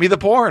 Give me the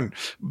porn.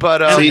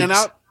 But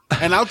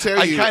and I'll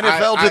tell you, I kind of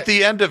felt at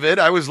the end of it,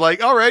 I was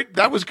like, all right,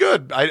 that was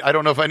good. I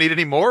don't know if I need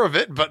any more of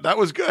it, but that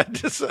was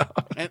good. So.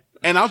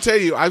 And I'll tell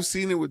you, I've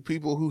seen it with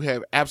people who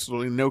have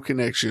absolutely no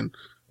connection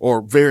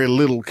or very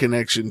little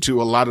connection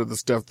to a lot of the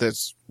stuff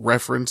that's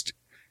referenced.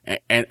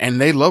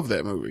 And they love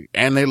that movie,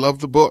 and they love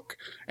the book,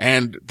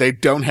 and they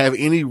don't have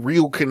any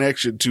real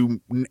connection to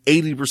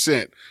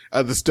 80%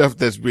 of the stuff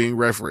that's being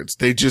referenced.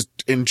 They just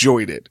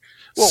enjoyed it.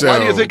 Well, why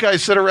do you think I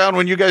sit around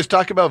when you guys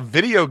talk about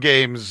video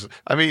games?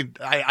 I mean,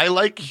 I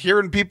like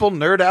hearing people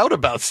nerd out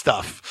about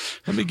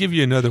stuff. Let me give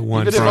you another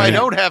one. Even if I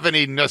don't have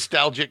any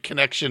nostalgic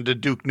connection to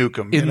Duke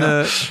Nukem.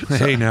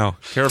 Hey, now,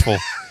 careful.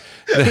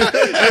 In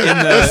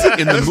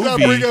the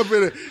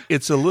movie,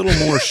 it's a little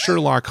more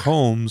Sherlock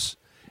Holmes.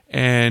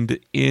 And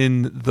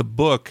in the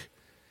book,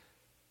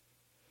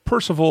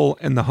 Percival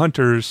and the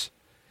hunters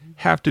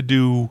have to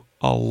do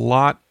a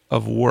lot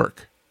of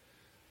work.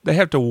 They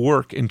have to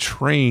work and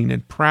train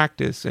and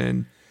practice,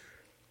 and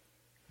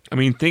I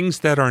mean things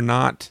that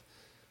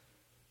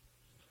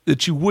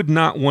you would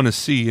not want to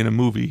see in a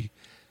movie,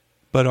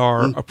 but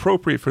are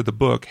appropriate for the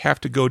book, have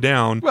to go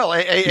down. Well,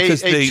 a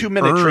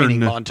 2-minute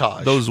training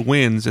montage. Those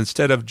wins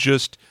instead of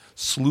just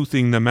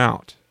sleuthing them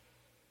out.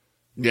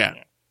 Yeah.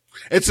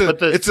 It's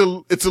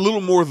a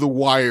little more The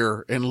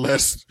Wire and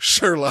less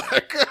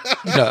Sherlock.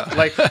 No.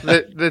 Like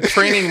the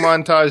training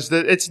montage,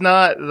 it's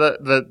not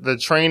the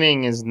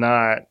training is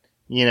not,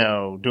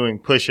 doing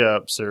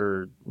push-ups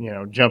or,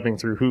 jumping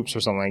through hoops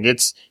or something.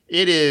 It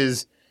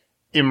is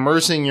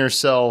immersing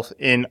yourself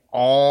in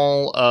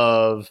all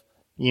of,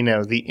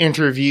 the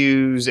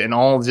interviews and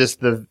all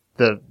just the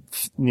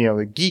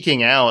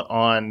geeking out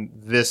on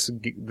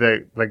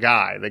the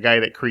guy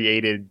that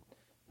created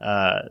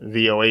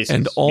the Oasis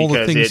and all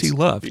the things he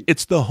loved.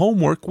 It's the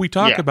homework we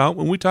talk about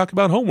when we talk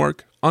about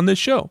homework on this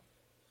show.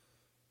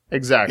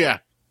 Exactly. Yeah.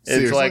 It's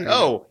Seriously. like,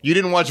 oh, you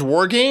didn't watch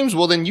War Games?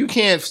 Well, then you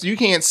can't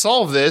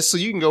solve this, so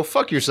you can go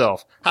fuck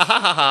yourself. Ha ha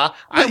ha ha.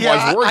 I've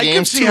watched War Games 200 times. I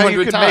can see how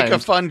you could make a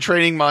fun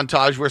training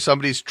montage where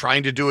somebody's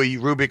trying to do a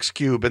Rubik's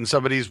Cube and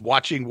somebody's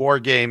watching War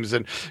Games,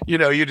 and,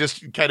 you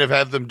just kind of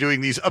have them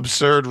doing these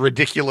absurd,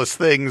 ridiculous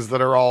things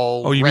that are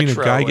all Oh, you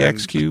retro mean a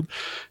Gygax cube?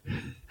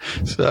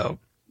 So...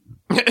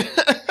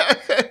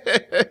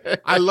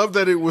 I love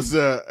that it was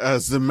a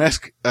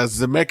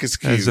Zemeckis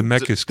cube. A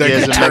Zemeckis that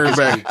cube. could turn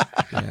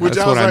back. Which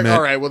I was like,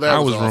 all right, well, that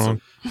was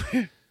awesome.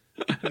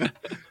 Wrong.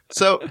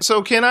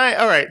 So can I?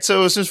 All right.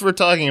 So since we're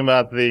talking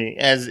about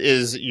as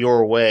is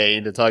your way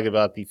to talk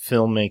about the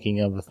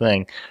filmmaking of the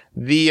thing,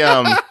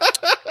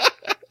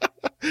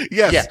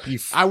 yes,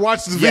 I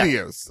watched the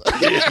videos.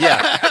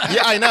 Yeah,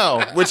 I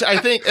know. Which I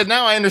think and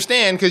now I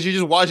understand because you're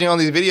just watching all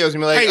these videos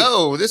and you're like,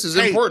 oh, this is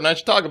important. I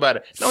should talk about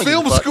it.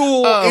 Film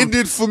school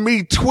ended for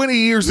me 20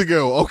 years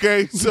ago.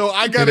 Okay, so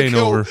I gotta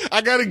go. Over.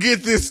 I gotta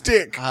get this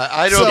stick.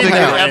 I don't think it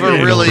ever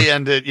really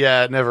ended.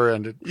 Yeah, it never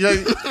ended.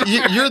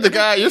 You're the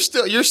guy. You're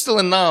still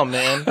in Nam,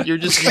 man. You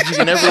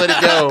can never let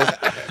it go.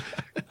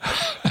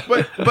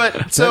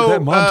 But so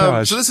that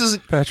montage. So this is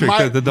Patrick.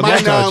 The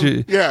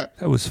montage.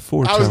 That was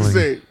foretelling. I was gonna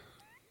say.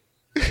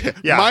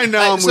 Yeah, my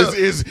nom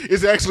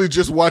is actually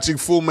just watching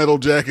Full Metal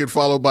Jacket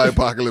followed by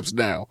Apocalypse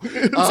Now.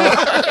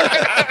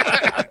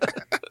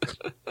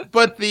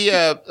 But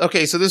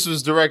okay, so this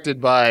was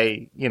directed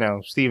by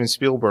Steven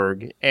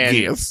Spielberg, and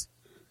yes,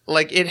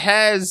 like it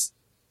has,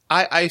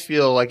 I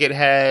feel like it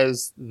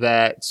has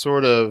that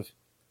sort of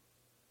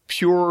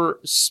pure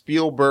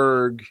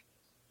Spielberg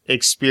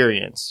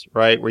experience,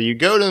 right? Where you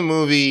go to the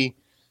movie,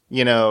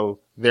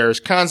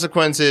 there's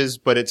consequences,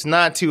 but it's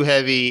not too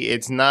heavy.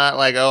 It's not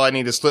like, oh, I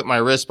need to slip my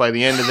wrist by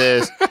the end of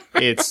this.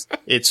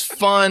 It's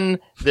fun.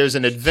 There's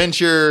an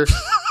adventure,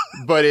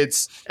 but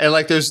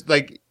there's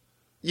like,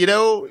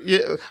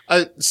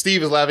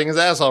 Steve is laughing his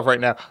ass off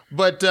right now,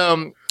 but,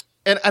 and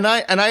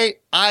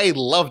I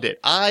loved it.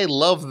 I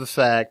love the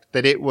fact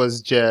that it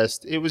was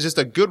just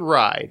a good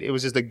ride. It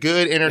was just a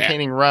good,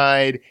 entertaining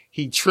ride.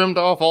 He trimmed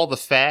off all the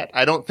fat.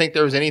 I don't think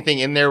there was anything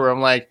in there where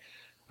I'm like,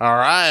 all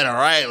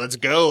right, let's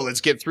go. Let's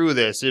get through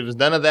this. It was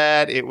none of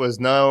that. It was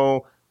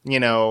no,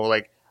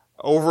 like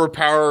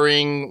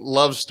overpowering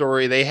love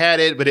story. They had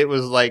it, but it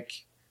was like,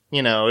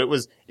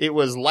 it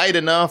was light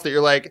enough that you're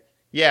like,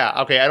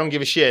 yeah, okay, I don't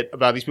give a shit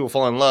about these people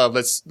falling in love.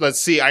 Let's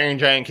see Iron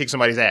Giant kick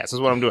somebody's ass.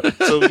 That's what I'm doing.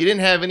 So you didn't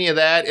have any of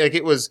that. Like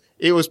it was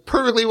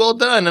perfectly well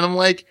done. And I'm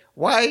like,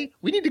 why?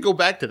 We need to go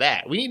back to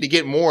that. We need to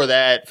get more of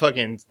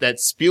that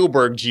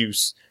Spielberg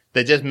juice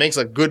that just makes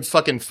a good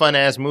fucking fun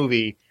ass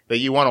movie that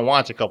you want to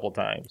watch a couple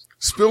times.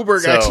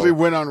 Spielberg actually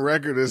went on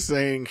record as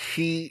saying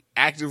he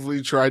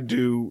actively tried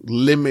to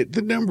limit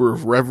the number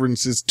of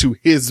references to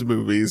his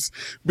movies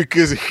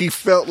because he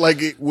felt like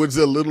it was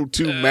a little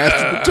too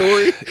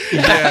masturbatory.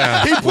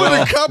 Yeah. He put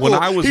a couple. When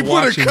I was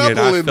watching it, I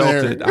felt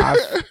there. it.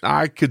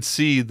 I could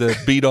see the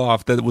beat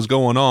off that was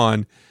going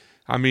on.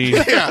 I mean,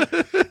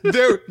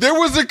 there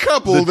was a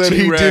couple that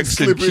he did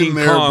slip and King in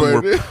there, Kong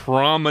but were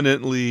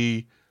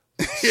prominently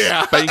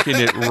spanking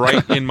it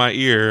right in my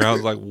ear. I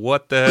was like,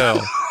 what the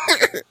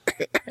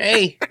hell?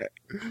 Hey,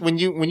 when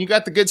you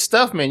got the good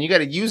stuff, man, you got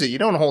to use it. You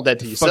don't hold that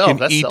to yourself. Fucking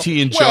That's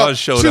E.T. and Jaws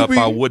showed up.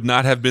 I would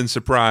not have been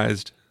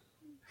surprised.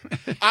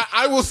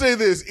 I will say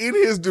this in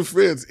his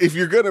defense: if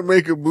you're gonna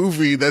make a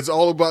movie that's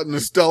all about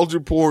nostalgia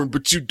porn,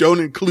 but you don't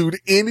include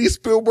any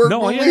Spielberg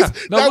movies,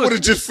 that would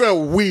have just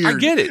felt weird. I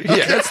get it.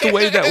 Yeah, that's the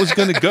way that was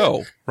gonna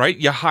go, right?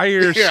 You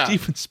hire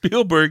Steven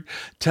Spielberg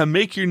to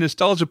make your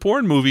nostalgia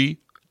porn movie.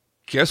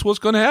 Guess what's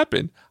going to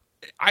happen?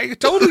 I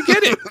totally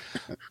get it.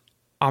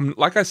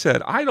 Like I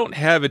said, I don't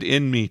have it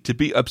in me to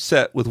be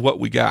upset with what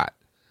we got.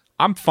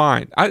 I'm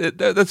fine.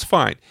 That's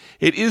fine.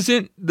 It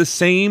isn't the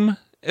same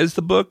as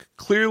the book,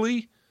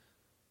 clearly,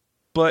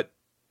 but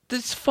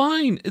it's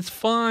fine. It's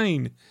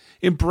fine.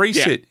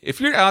 Embrace it.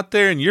 If you're out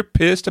there and you're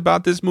pissed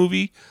about this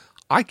movie,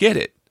 I get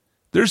it.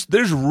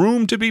 There's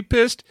room to be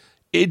pissed.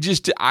 I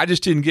just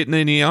didn't get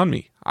any on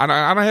me. I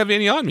don't have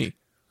any on me.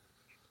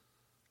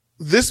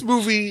 This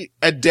movie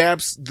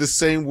adapts the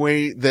same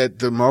way that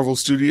the Marvel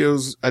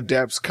Studios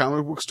adapts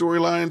comic book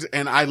storylines.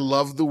 And I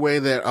love the way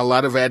that a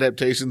lot of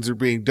adaptations are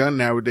being done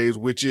nowadays,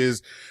 which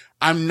is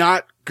I'm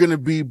not going to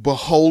be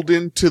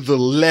beholden to the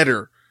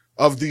letter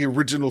of the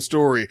original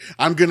story.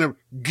 I'm going to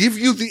give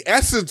you the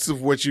essence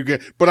of what you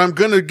get, but I'm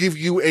going to give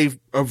you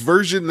a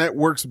version that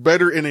works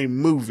better in a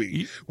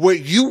movie. What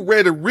you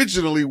read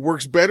originally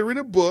works better in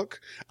a book.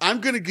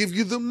 I'm going to give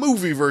you the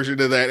movie version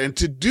of that. And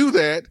to do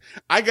that,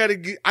 I got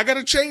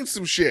to change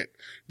some shit.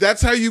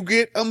 That's how you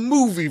get a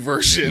movie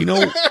version.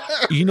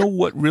 You know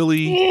what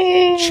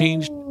really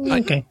changed?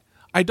 Okay.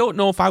 I don't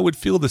know if I would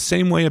feel the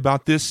same way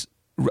about this,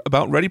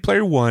 about Ready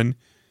Player One,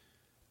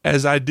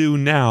 as I do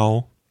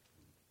now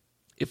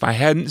if I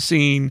hadn't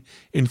seen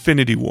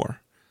Infinity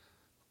War.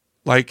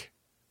 Like,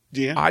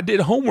 I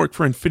did homework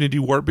for Infinity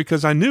War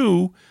because I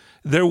knew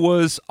there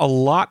was a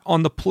lot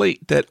on the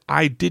plate that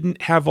I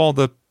didn't have all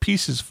the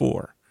pieces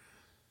for.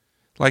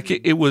 Like,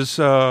 it was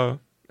a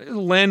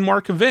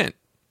landmark event,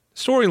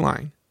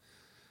 storyline.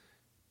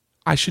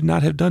 I should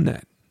not have done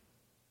that.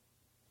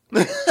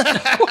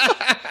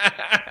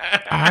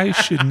 I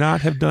should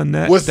not have done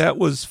that. That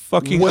was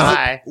fucking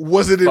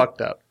was it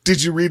fucked up.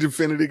 Did you read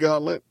Infinity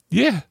Gauntlet?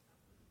 Yeah.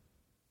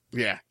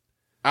 Yeah.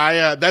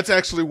 That's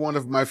actually one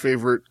of my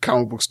favorite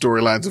comic book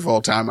storylines of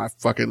all time. I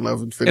fucking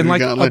love Infinity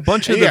Gauntlet. And a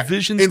bunch of the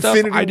Vision stuff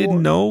I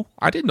didn't know.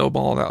 I didn't know about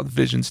all that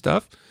Vision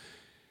stuff.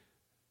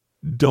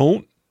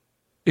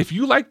 If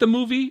you like the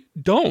movie,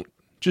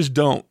 just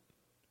don't.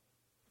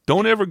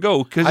 Don't ever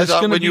go, because it's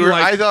going to be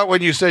I thought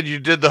when you said you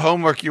did the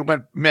homework, you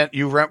meant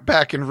you went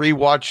back and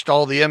rewatched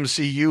all the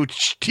MCU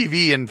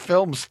TV and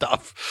film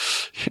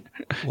stuff.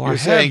 Well, You're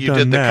saying you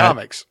did the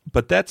comics,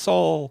 but that's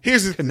all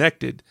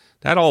connected.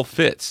 That all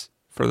fits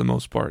for the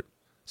most part,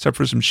 except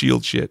for some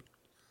Shield shit.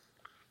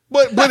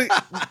 But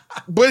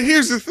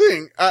here's the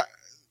thing.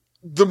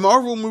 The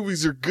Marvel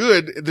movies are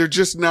good. They're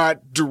just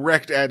not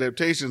direct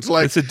adaptations.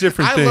 Like, it's a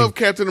different thing. I love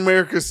Captain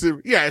America. It's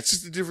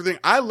just a different thing.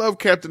 I love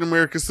Captain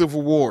America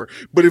Civil War.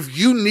 But if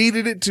you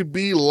needed it to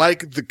be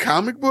like the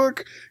comic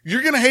book,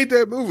 you're going to hate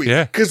that movie.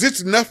 Yeah. Cause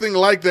it's nothing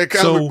like that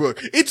comic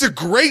book. It's a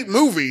great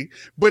movie,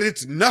 but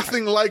it's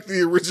nothing like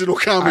the original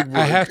comic book.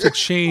 I have to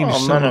change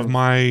some of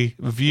my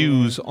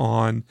views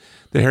on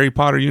the Harry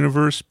Potter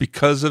universe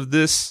because of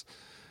this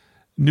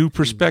new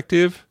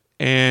perspective.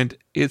 And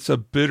it's a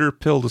bitter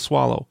pill to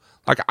swallow.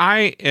 Like,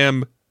 I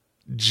am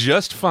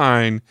just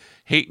fine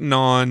hating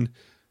on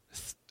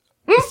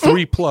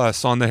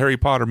 3+ on the Harry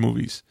Potter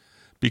movies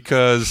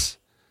because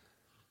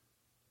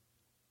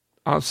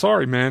I'm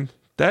sorry, man,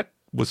 that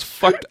was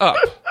fucked up.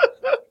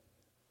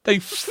 They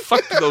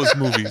fucked those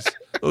movies,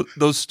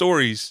 those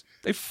stories.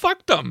 They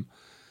fucked them.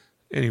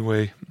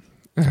 Anyway,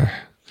 I'm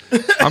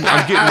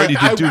getting ready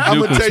to do I'm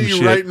gonna tell you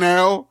shit. right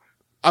now.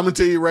 I'm gonna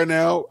tell you right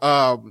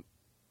now.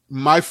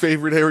 My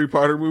favorite Harry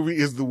Potter movie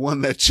is the one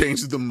that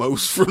changed the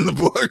most from the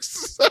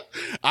books.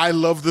 I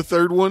love the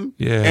third one.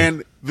 Yeah.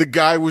 And the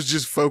guy was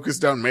just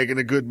focused on making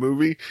a good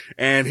movie.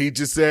 And he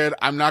just said,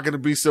 I'm not going to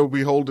be so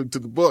beholden to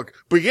the book.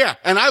 But yeah,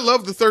 and I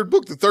love the third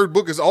book. The third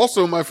book is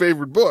also my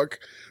favorite book.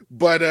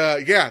 But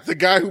yeah, the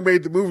guy who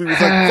made the movie was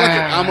like, fuck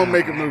it, I'm going to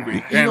make a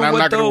movie. And I'm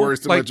not going to worry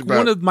too much about it.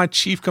 One of my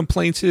chief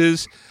complaints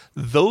is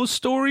those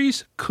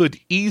stories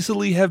could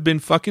easily have been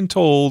fucking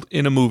told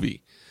in a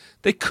movie.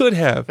 They could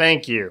have.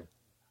 Thank you.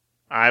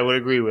 I would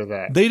agree with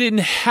that. They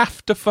didn't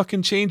have to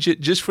fucking change it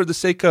just for the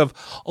sake of,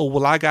 oh,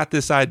 well, I got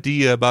this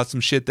idea about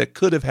some shit that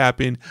could have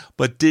happened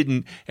but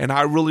didn't, and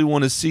I really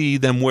want to see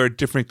them wear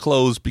different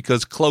clothes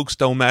because cloaks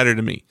don't matter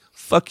to me.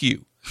 Fuck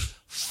you.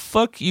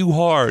 Fuck you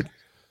hard.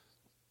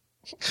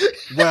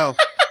 Well,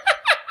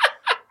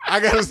 I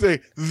gotta say,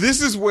 this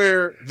is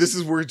where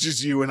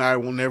just you and I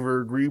will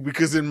never agree,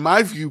 because in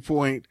my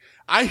viewpoint,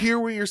 I hear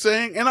what you're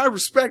saying and I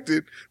respect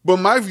it, but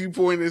my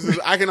viewpoint is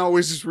I can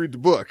always just read the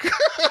book.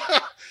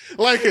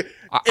 Like,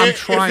 I'm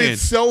trying. If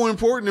it's so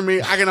important to me,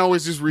 I can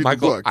always just read the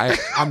book.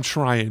 I'm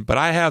trying, but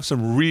I have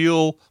some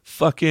real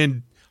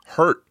fucking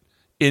hurt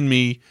in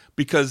me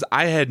because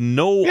I had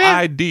no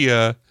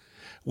idea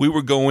we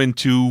were going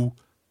to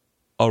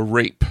a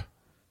rape.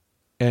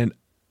 And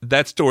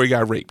that story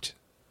got raped.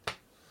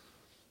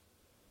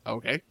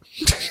 Okay.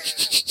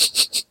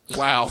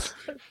 Wow.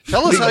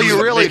 Tell us how you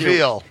really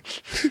feel.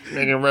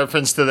 Making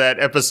reference to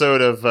that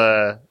episode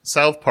of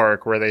South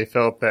Park where they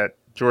felt that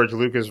George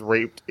Lucas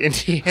raped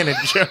Indiana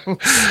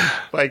Jones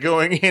by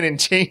going in and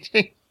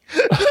changing.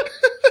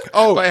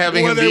 By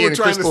having him be in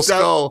Crystal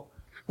Skull.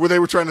 Where they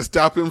were trying to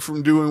stop him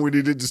from doing what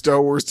he did to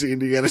Star Wars to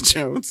Indiana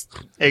Jones.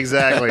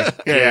 Exactly.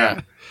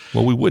 Yeah.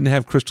 Well, we wouldn't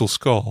have Crystal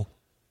Skull.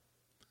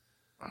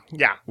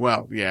 Yeah.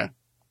 Well, yeah.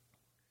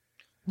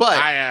 But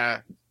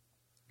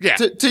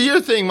to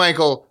your thing,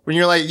 Michael, when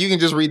you're like, you can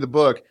just read the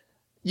book.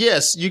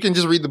 Yes, you can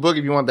just read the book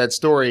if you want that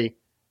story.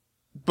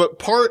 But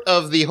part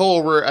of the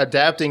whole we're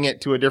adapting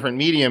it to a different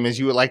medium is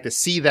you would like to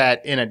see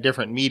that in a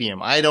different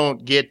medium. I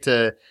don't get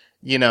to,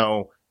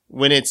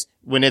 when it's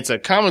a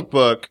comic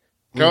book,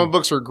 comic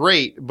books are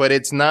great, but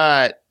it's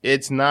not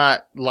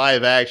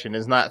live action.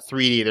 It's not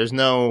 3D. There's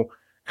no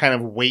kind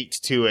of weight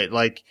to it.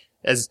 Like,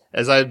 as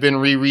I've been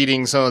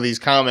rereading some of these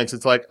comics,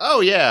 it's like,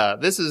 oh yeah,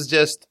 this is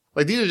just,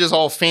 like, these are just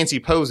all fancy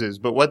poses,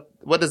 but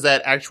what does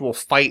that actual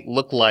fight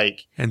look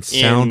like and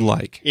sound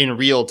like in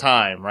real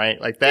time,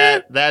 right? Like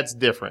that's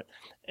different.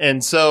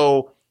 And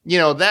so,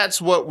 that's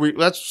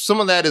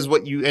some of that is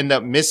what you end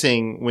up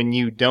missing when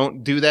you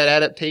don't do that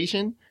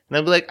adaptation. And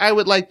I'd be like, I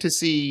would like to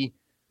see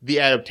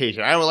the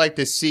adaptation. I would like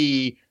to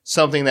see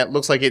something that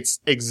looks like it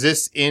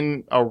exists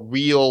in a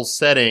real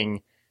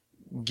setting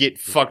get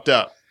fucked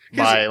up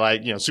by,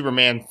 like,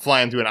 Superman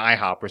flying through an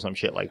IHOP or some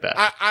shit like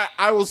that.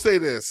 I will say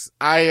this.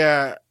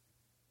 After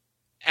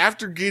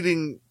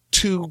getting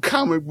 2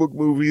 comic book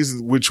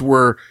movies, which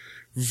were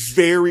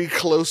very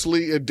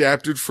closely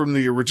adapted from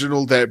the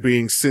original, that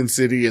being Sin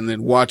City and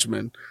then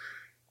Watchmen.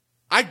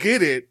 I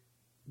get it,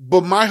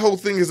 but my whole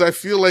thing is I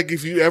feel like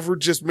if you ever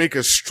just make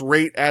a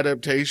straight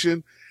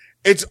adaptation,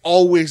 it's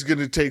always going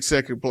to take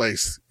second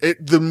place.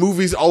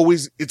 It's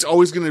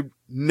always going to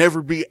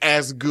never be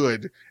as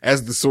good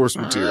as the source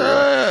material.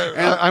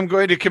 I'm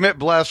going to commit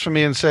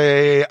blasphemy and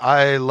say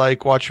I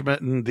like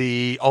Watchmen,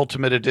 the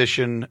Ultimate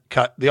Edition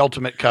cut, the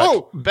Ultimate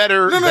cut,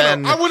 better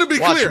than I want to be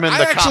Watchmen,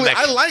 clear. the comic.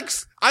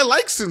 I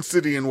like Sin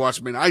City and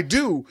Watchmen. I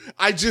do.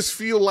 I just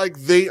feel like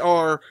they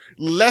are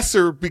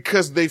lesser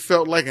because they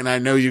felt like, and I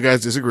know you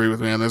guys disagree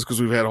with me on this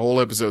because we've had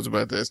whole episodes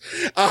about this.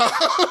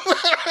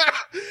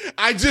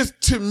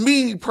 To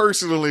me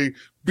personally,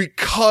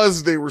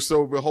 because they were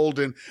so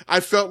beholden, I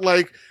felt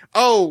like,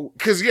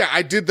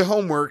 I did the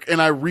homework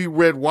and I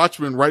reread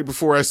Watchmen right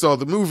before I saw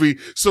the movie.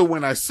 So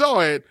when I saw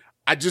it,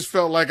 I just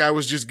felt like I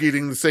was just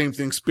getting the same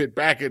thing spit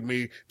back at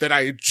me that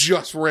I had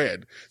just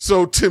read.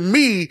 So to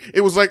me,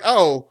 it was like,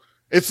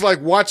 it's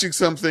like watching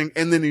something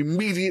and then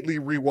immediately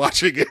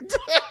rewatching it.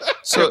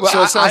 So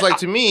it sounds like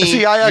to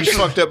me, I actually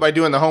fucked up by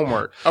doing the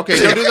homework. Okay,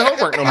 don't do the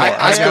homework no more.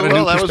 I got a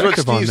new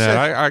perspective on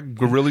that. I'm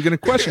really going to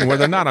question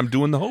whether or not I'm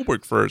doing the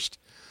homework first.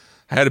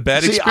 I had a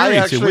bad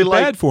experience. It went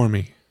bad for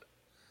me.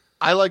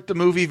 I like the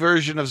movie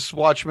version of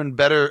Watchmen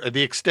better,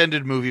 the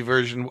extended movie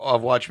version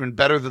of Watchmen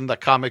better than the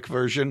comic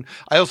version.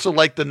 I also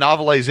like the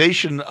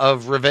novelization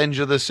of Revenge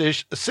of the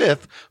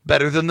Sith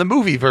better than the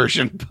movie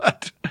version.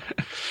 But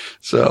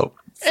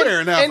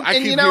fair enough. I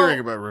keep hearing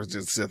about Revenge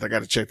of the Sith. I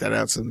got to check that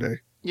out someday.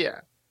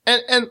 Yeah.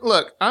 And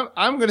look,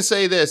 I'm going to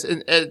say this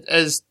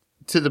as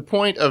to the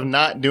point of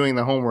not doing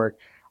the homework.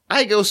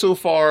 I go so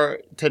far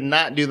to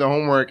not do the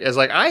homework as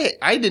like I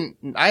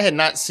had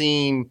not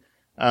seen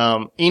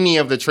any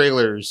of the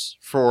trailers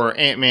for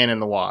Ant-Man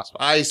and the Wasp.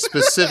 I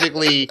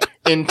specifically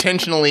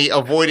intentionally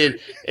avoided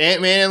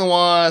Ant-Man and the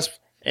Wasp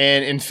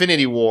and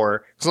Infinity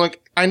War. So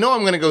like I know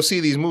I'm going to go see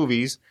these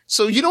movies.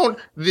 So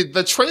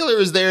the trailer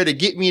is there to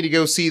get me to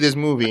go see this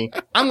movie.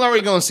 I'm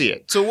already going to see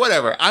it. So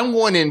whatever. I'm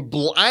going in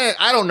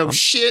I don't know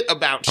shit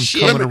about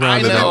shit. I'm coming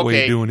around to that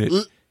way doing it.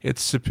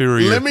 It's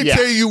superior. Let me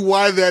tell you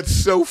why that's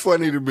so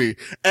funny to me.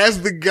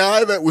 As the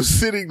guy that was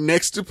sitting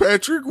next to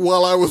Patrick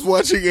while I was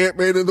watching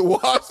Ant-Man and the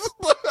Wasp,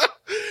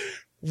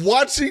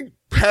 watching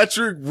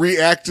Patrick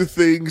react to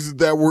things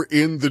that were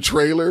in the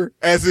trailer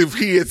as if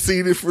he had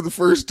seen it for the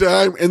first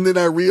time. And then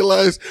I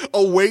realized,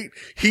 oh wait,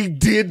 he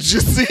did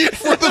just see it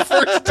for the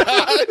first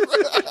time.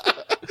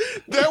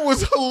 That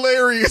was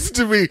hilarious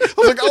to me. I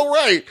was like, oh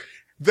right.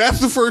 That's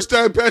the first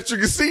time Patrick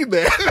has seen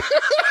that.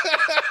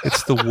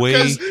 It's the way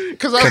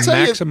to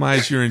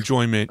maximize your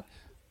enjoyment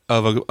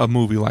of a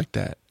movie like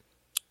that.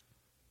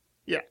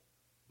 Yeah.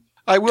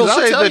 I will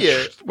say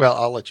that. Well,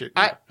 I'll let you.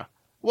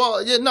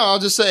 I'll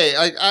just say,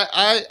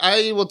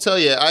 I will tell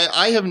you,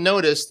 I have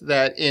noticed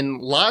that in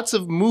lots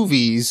of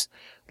movies,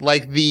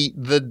 like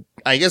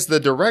I guess the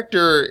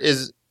director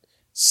is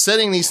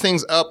setting these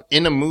things up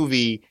in a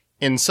movie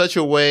in such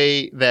a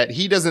way that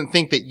he doesn't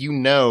think that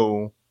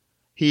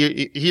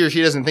he or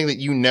she doesn't think that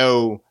you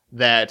know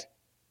that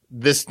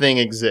this thing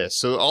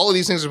exists. So all of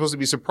these things are supposed to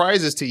be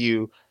surprises to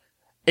you,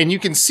 and you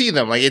can see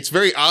them. Like, it's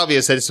very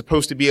obvious that it's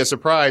supposed to be a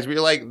surprise, but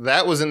you're like,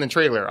 that was in the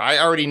trailer. I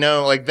already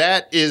know. Like,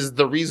 that is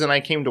the reason I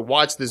came to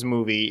watch this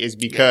movie, is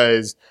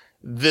because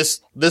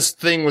this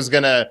thing was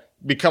gonna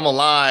become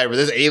alive, or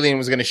this alien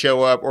was gonna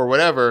show up, or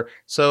whatever.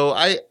 So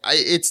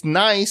it's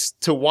nice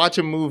to watch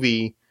a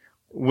movie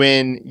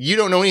when you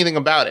don't know anything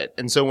about it.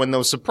 And so when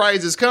those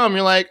surprises come,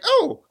 you're like,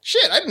 oh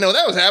shit, I didn't know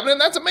that was happening.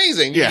 That's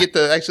amazing. You get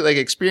to actually like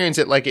experience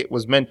it like it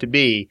was meant to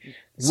be.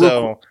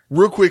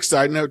 Real quick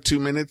side note,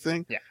 2-minute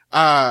thing. Yeah.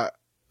 I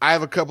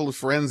have a couple of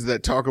friends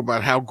that talk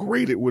about how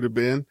great it would have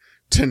been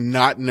to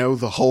not know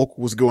the Hulk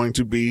was going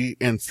to be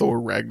in Thor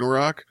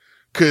Ragnarok.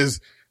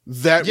 'Cause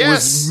that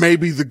was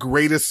maybe the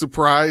greatest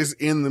surprise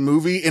in the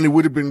movie. And it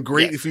would have been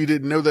great if you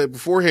didn't know that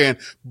beforehand.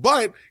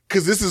 But,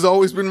 cause this has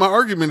always been my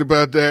argument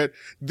about that,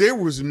 there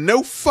was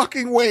no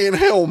fucking way in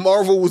hell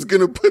Marvel was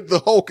gonna put the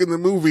Hulk in the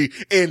movie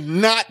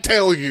and not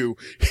tell you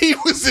he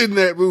was in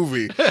that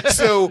movie.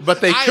 So,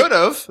 but they could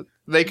have.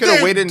 They could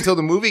have waited until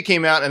the movie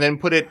came out and then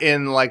put it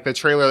in like the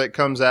trailer that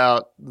comes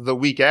out the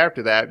week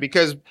after that,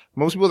 because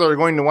most people that are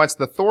going to watch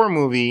the Thor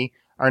movie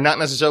are not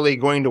necessarily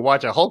going to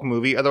watch a Hulk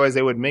movie. Otherwise,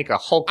 they would make a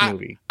Hulk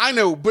movie. I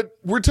know, but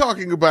we're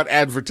talking about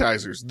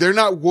advertisers. They're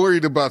not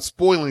worried about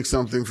spoiling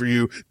something for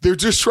you. They're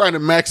just trying to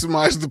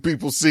maximize the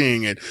people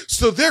seeing it.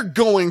 So they're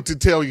going to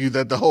tell you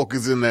that the Hulk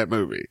is in that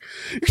movie.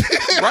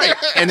 Right.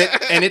 And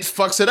it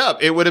fucks it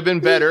up. It would have been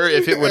better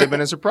if it would have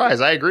been a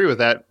surprise. I agree with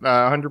that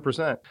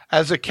 100%.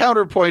 As a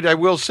counterpoint, I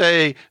will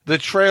say the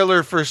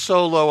trailer for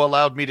Solo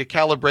allowed me to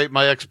calibrate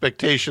my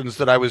expectations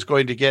that I was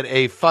going to get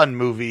a fun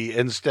movie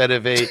instead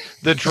of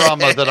the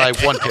drama that I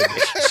wanted.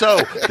 So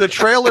the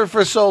trailer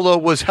for Solo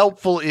was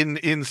helpful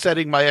in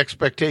setting my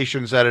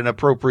expectations at an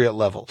appropriate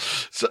level.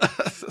 So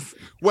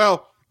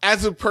well,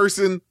 as a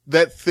person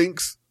that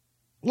thinks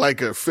like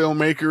a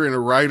filmmaker and a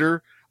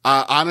writer,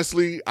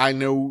 honestly, I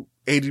know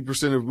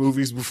 80% of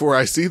movies before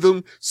I see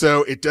them,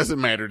 so it doesn't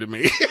matter to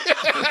me.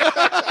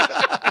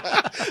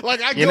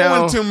 Like, I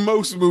go into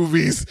most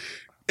movies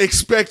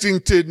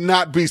expecting to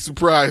not be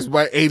surprised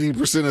by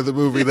 80% of the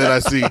movie that I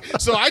see.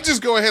 So I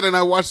just go ahead and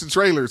I watch the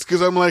trailers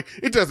because I'm like,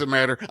 it doesn't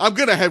matter. I'm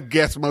going to have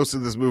guessed most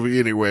of this movie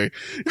anyway.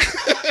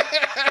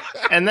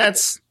 And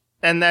that's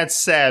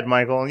sad,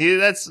 Michael.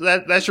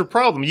 That's your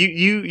problem.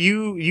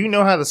 You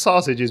know how the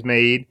sausage is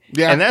made.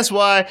 Yeah. And that's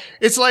why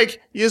it's like,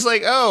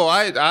 oh,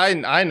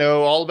 I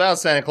know all about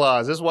Santa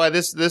Claus. That's why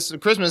this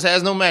Christmas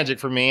has no magic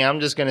for me. I'm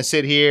just going to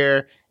sit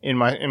here in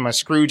my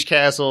Scrooge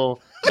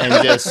castle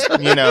and just,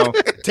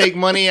 take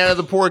money out of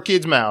the poor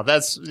kid's mouth.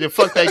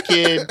 Fuck that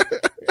kid.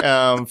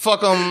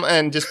 Fuck them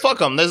and just fuck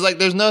them.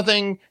 There's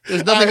nothing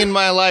in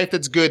my life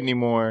that's good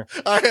anymore.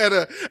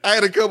 I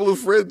had a couple of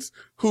friends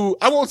who,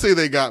 I won't say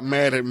they got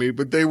mad at me,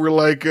 but they were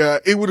like,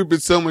 it would have been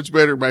so much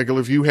better, Michael,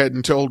 if you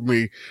hadn't told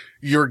me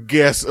your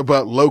guess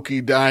about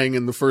Loki dying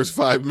in the first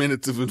 5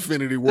 minutes of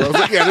Infinity War. I was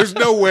like, yeah, there's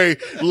no way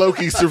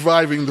Loki's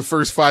surviving the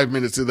first 5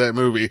 minutes of that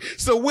movie.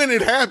 So when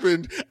it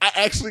happened, I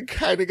actually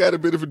kind of got a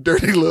bit of a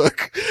dirty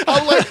look.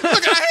 I'm like,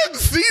 look, I hadn't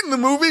seen the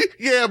movie.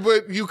 Yeah,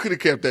 but you could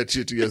have kept that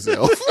shit to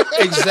yourself.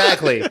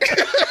 Exactly.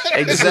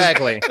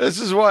 Exactly. This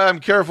is why I'm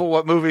careful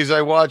what movies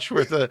I watch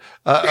with a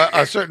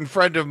certain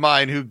friend of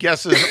mine who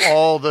guesses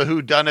all the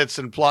whodunits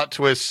and plot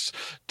twists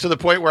to the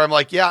point where I'm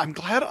like, yeah, I'm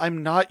glad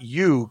I'm not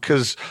you,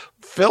 because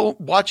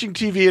watching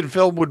TV and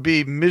film would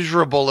be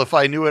miserable if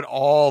I knew it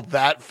all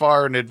that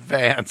far in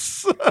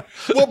advance.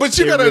 Well, but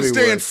you gotta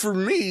understand, for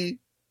me,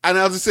 and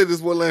I'll just say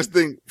this one last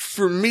thing.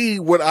 For me,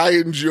 what I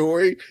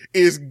enjoy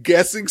is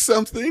guessing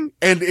something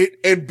and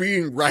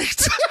being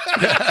right.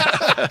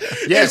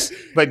 Yes,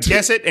 but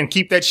guess it and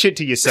keep that shit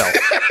to yourself.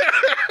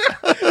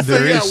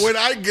 When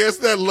I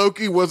guessed that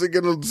Loki wasn't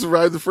going to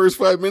survive the first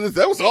 5 minutes,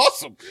 that was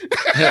awesome.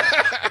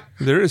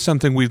 There is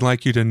something we'd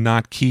like you to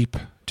not keep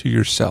to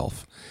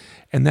yourself,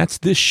 and that's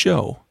this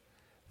show.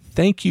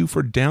 Thank you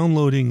for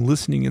downloading,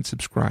 listening, and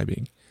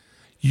subscribing.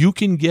 You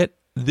can get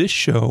this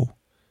show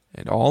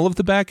and all of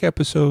the back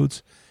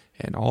episodes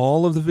and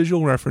all of the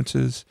visual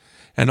references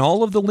and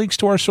all of the links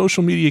to our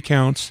social media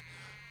accounts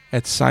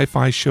at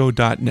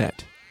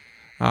sci-fi-show.net.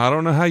 I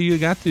don't know how you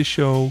got this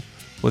show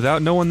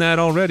without knowing that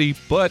already,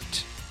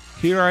 but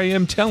here I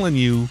am telling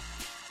you,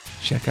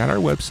 check out our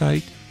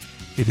website.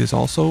 It is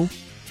also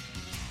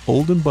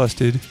old and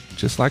busted,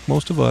 just like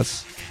most of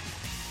us.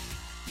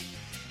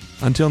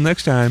 Until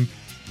next time,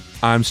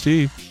 I'm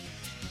Steve.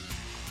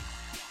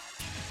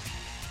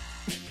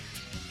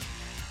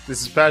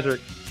 This is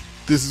Patrick.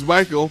 This is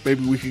Michael.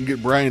 Maybe we can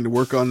get Brian to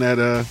work on that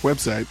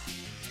website.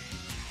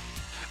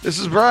 This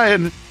is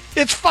Brian.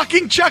 It's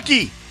fucking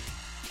Chucky.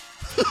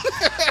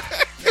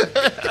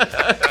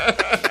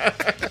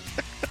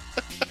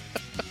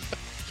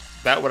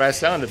 About what I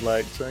sounded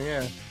like, so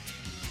yeah.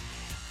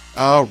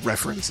 Oh,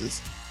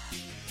 references.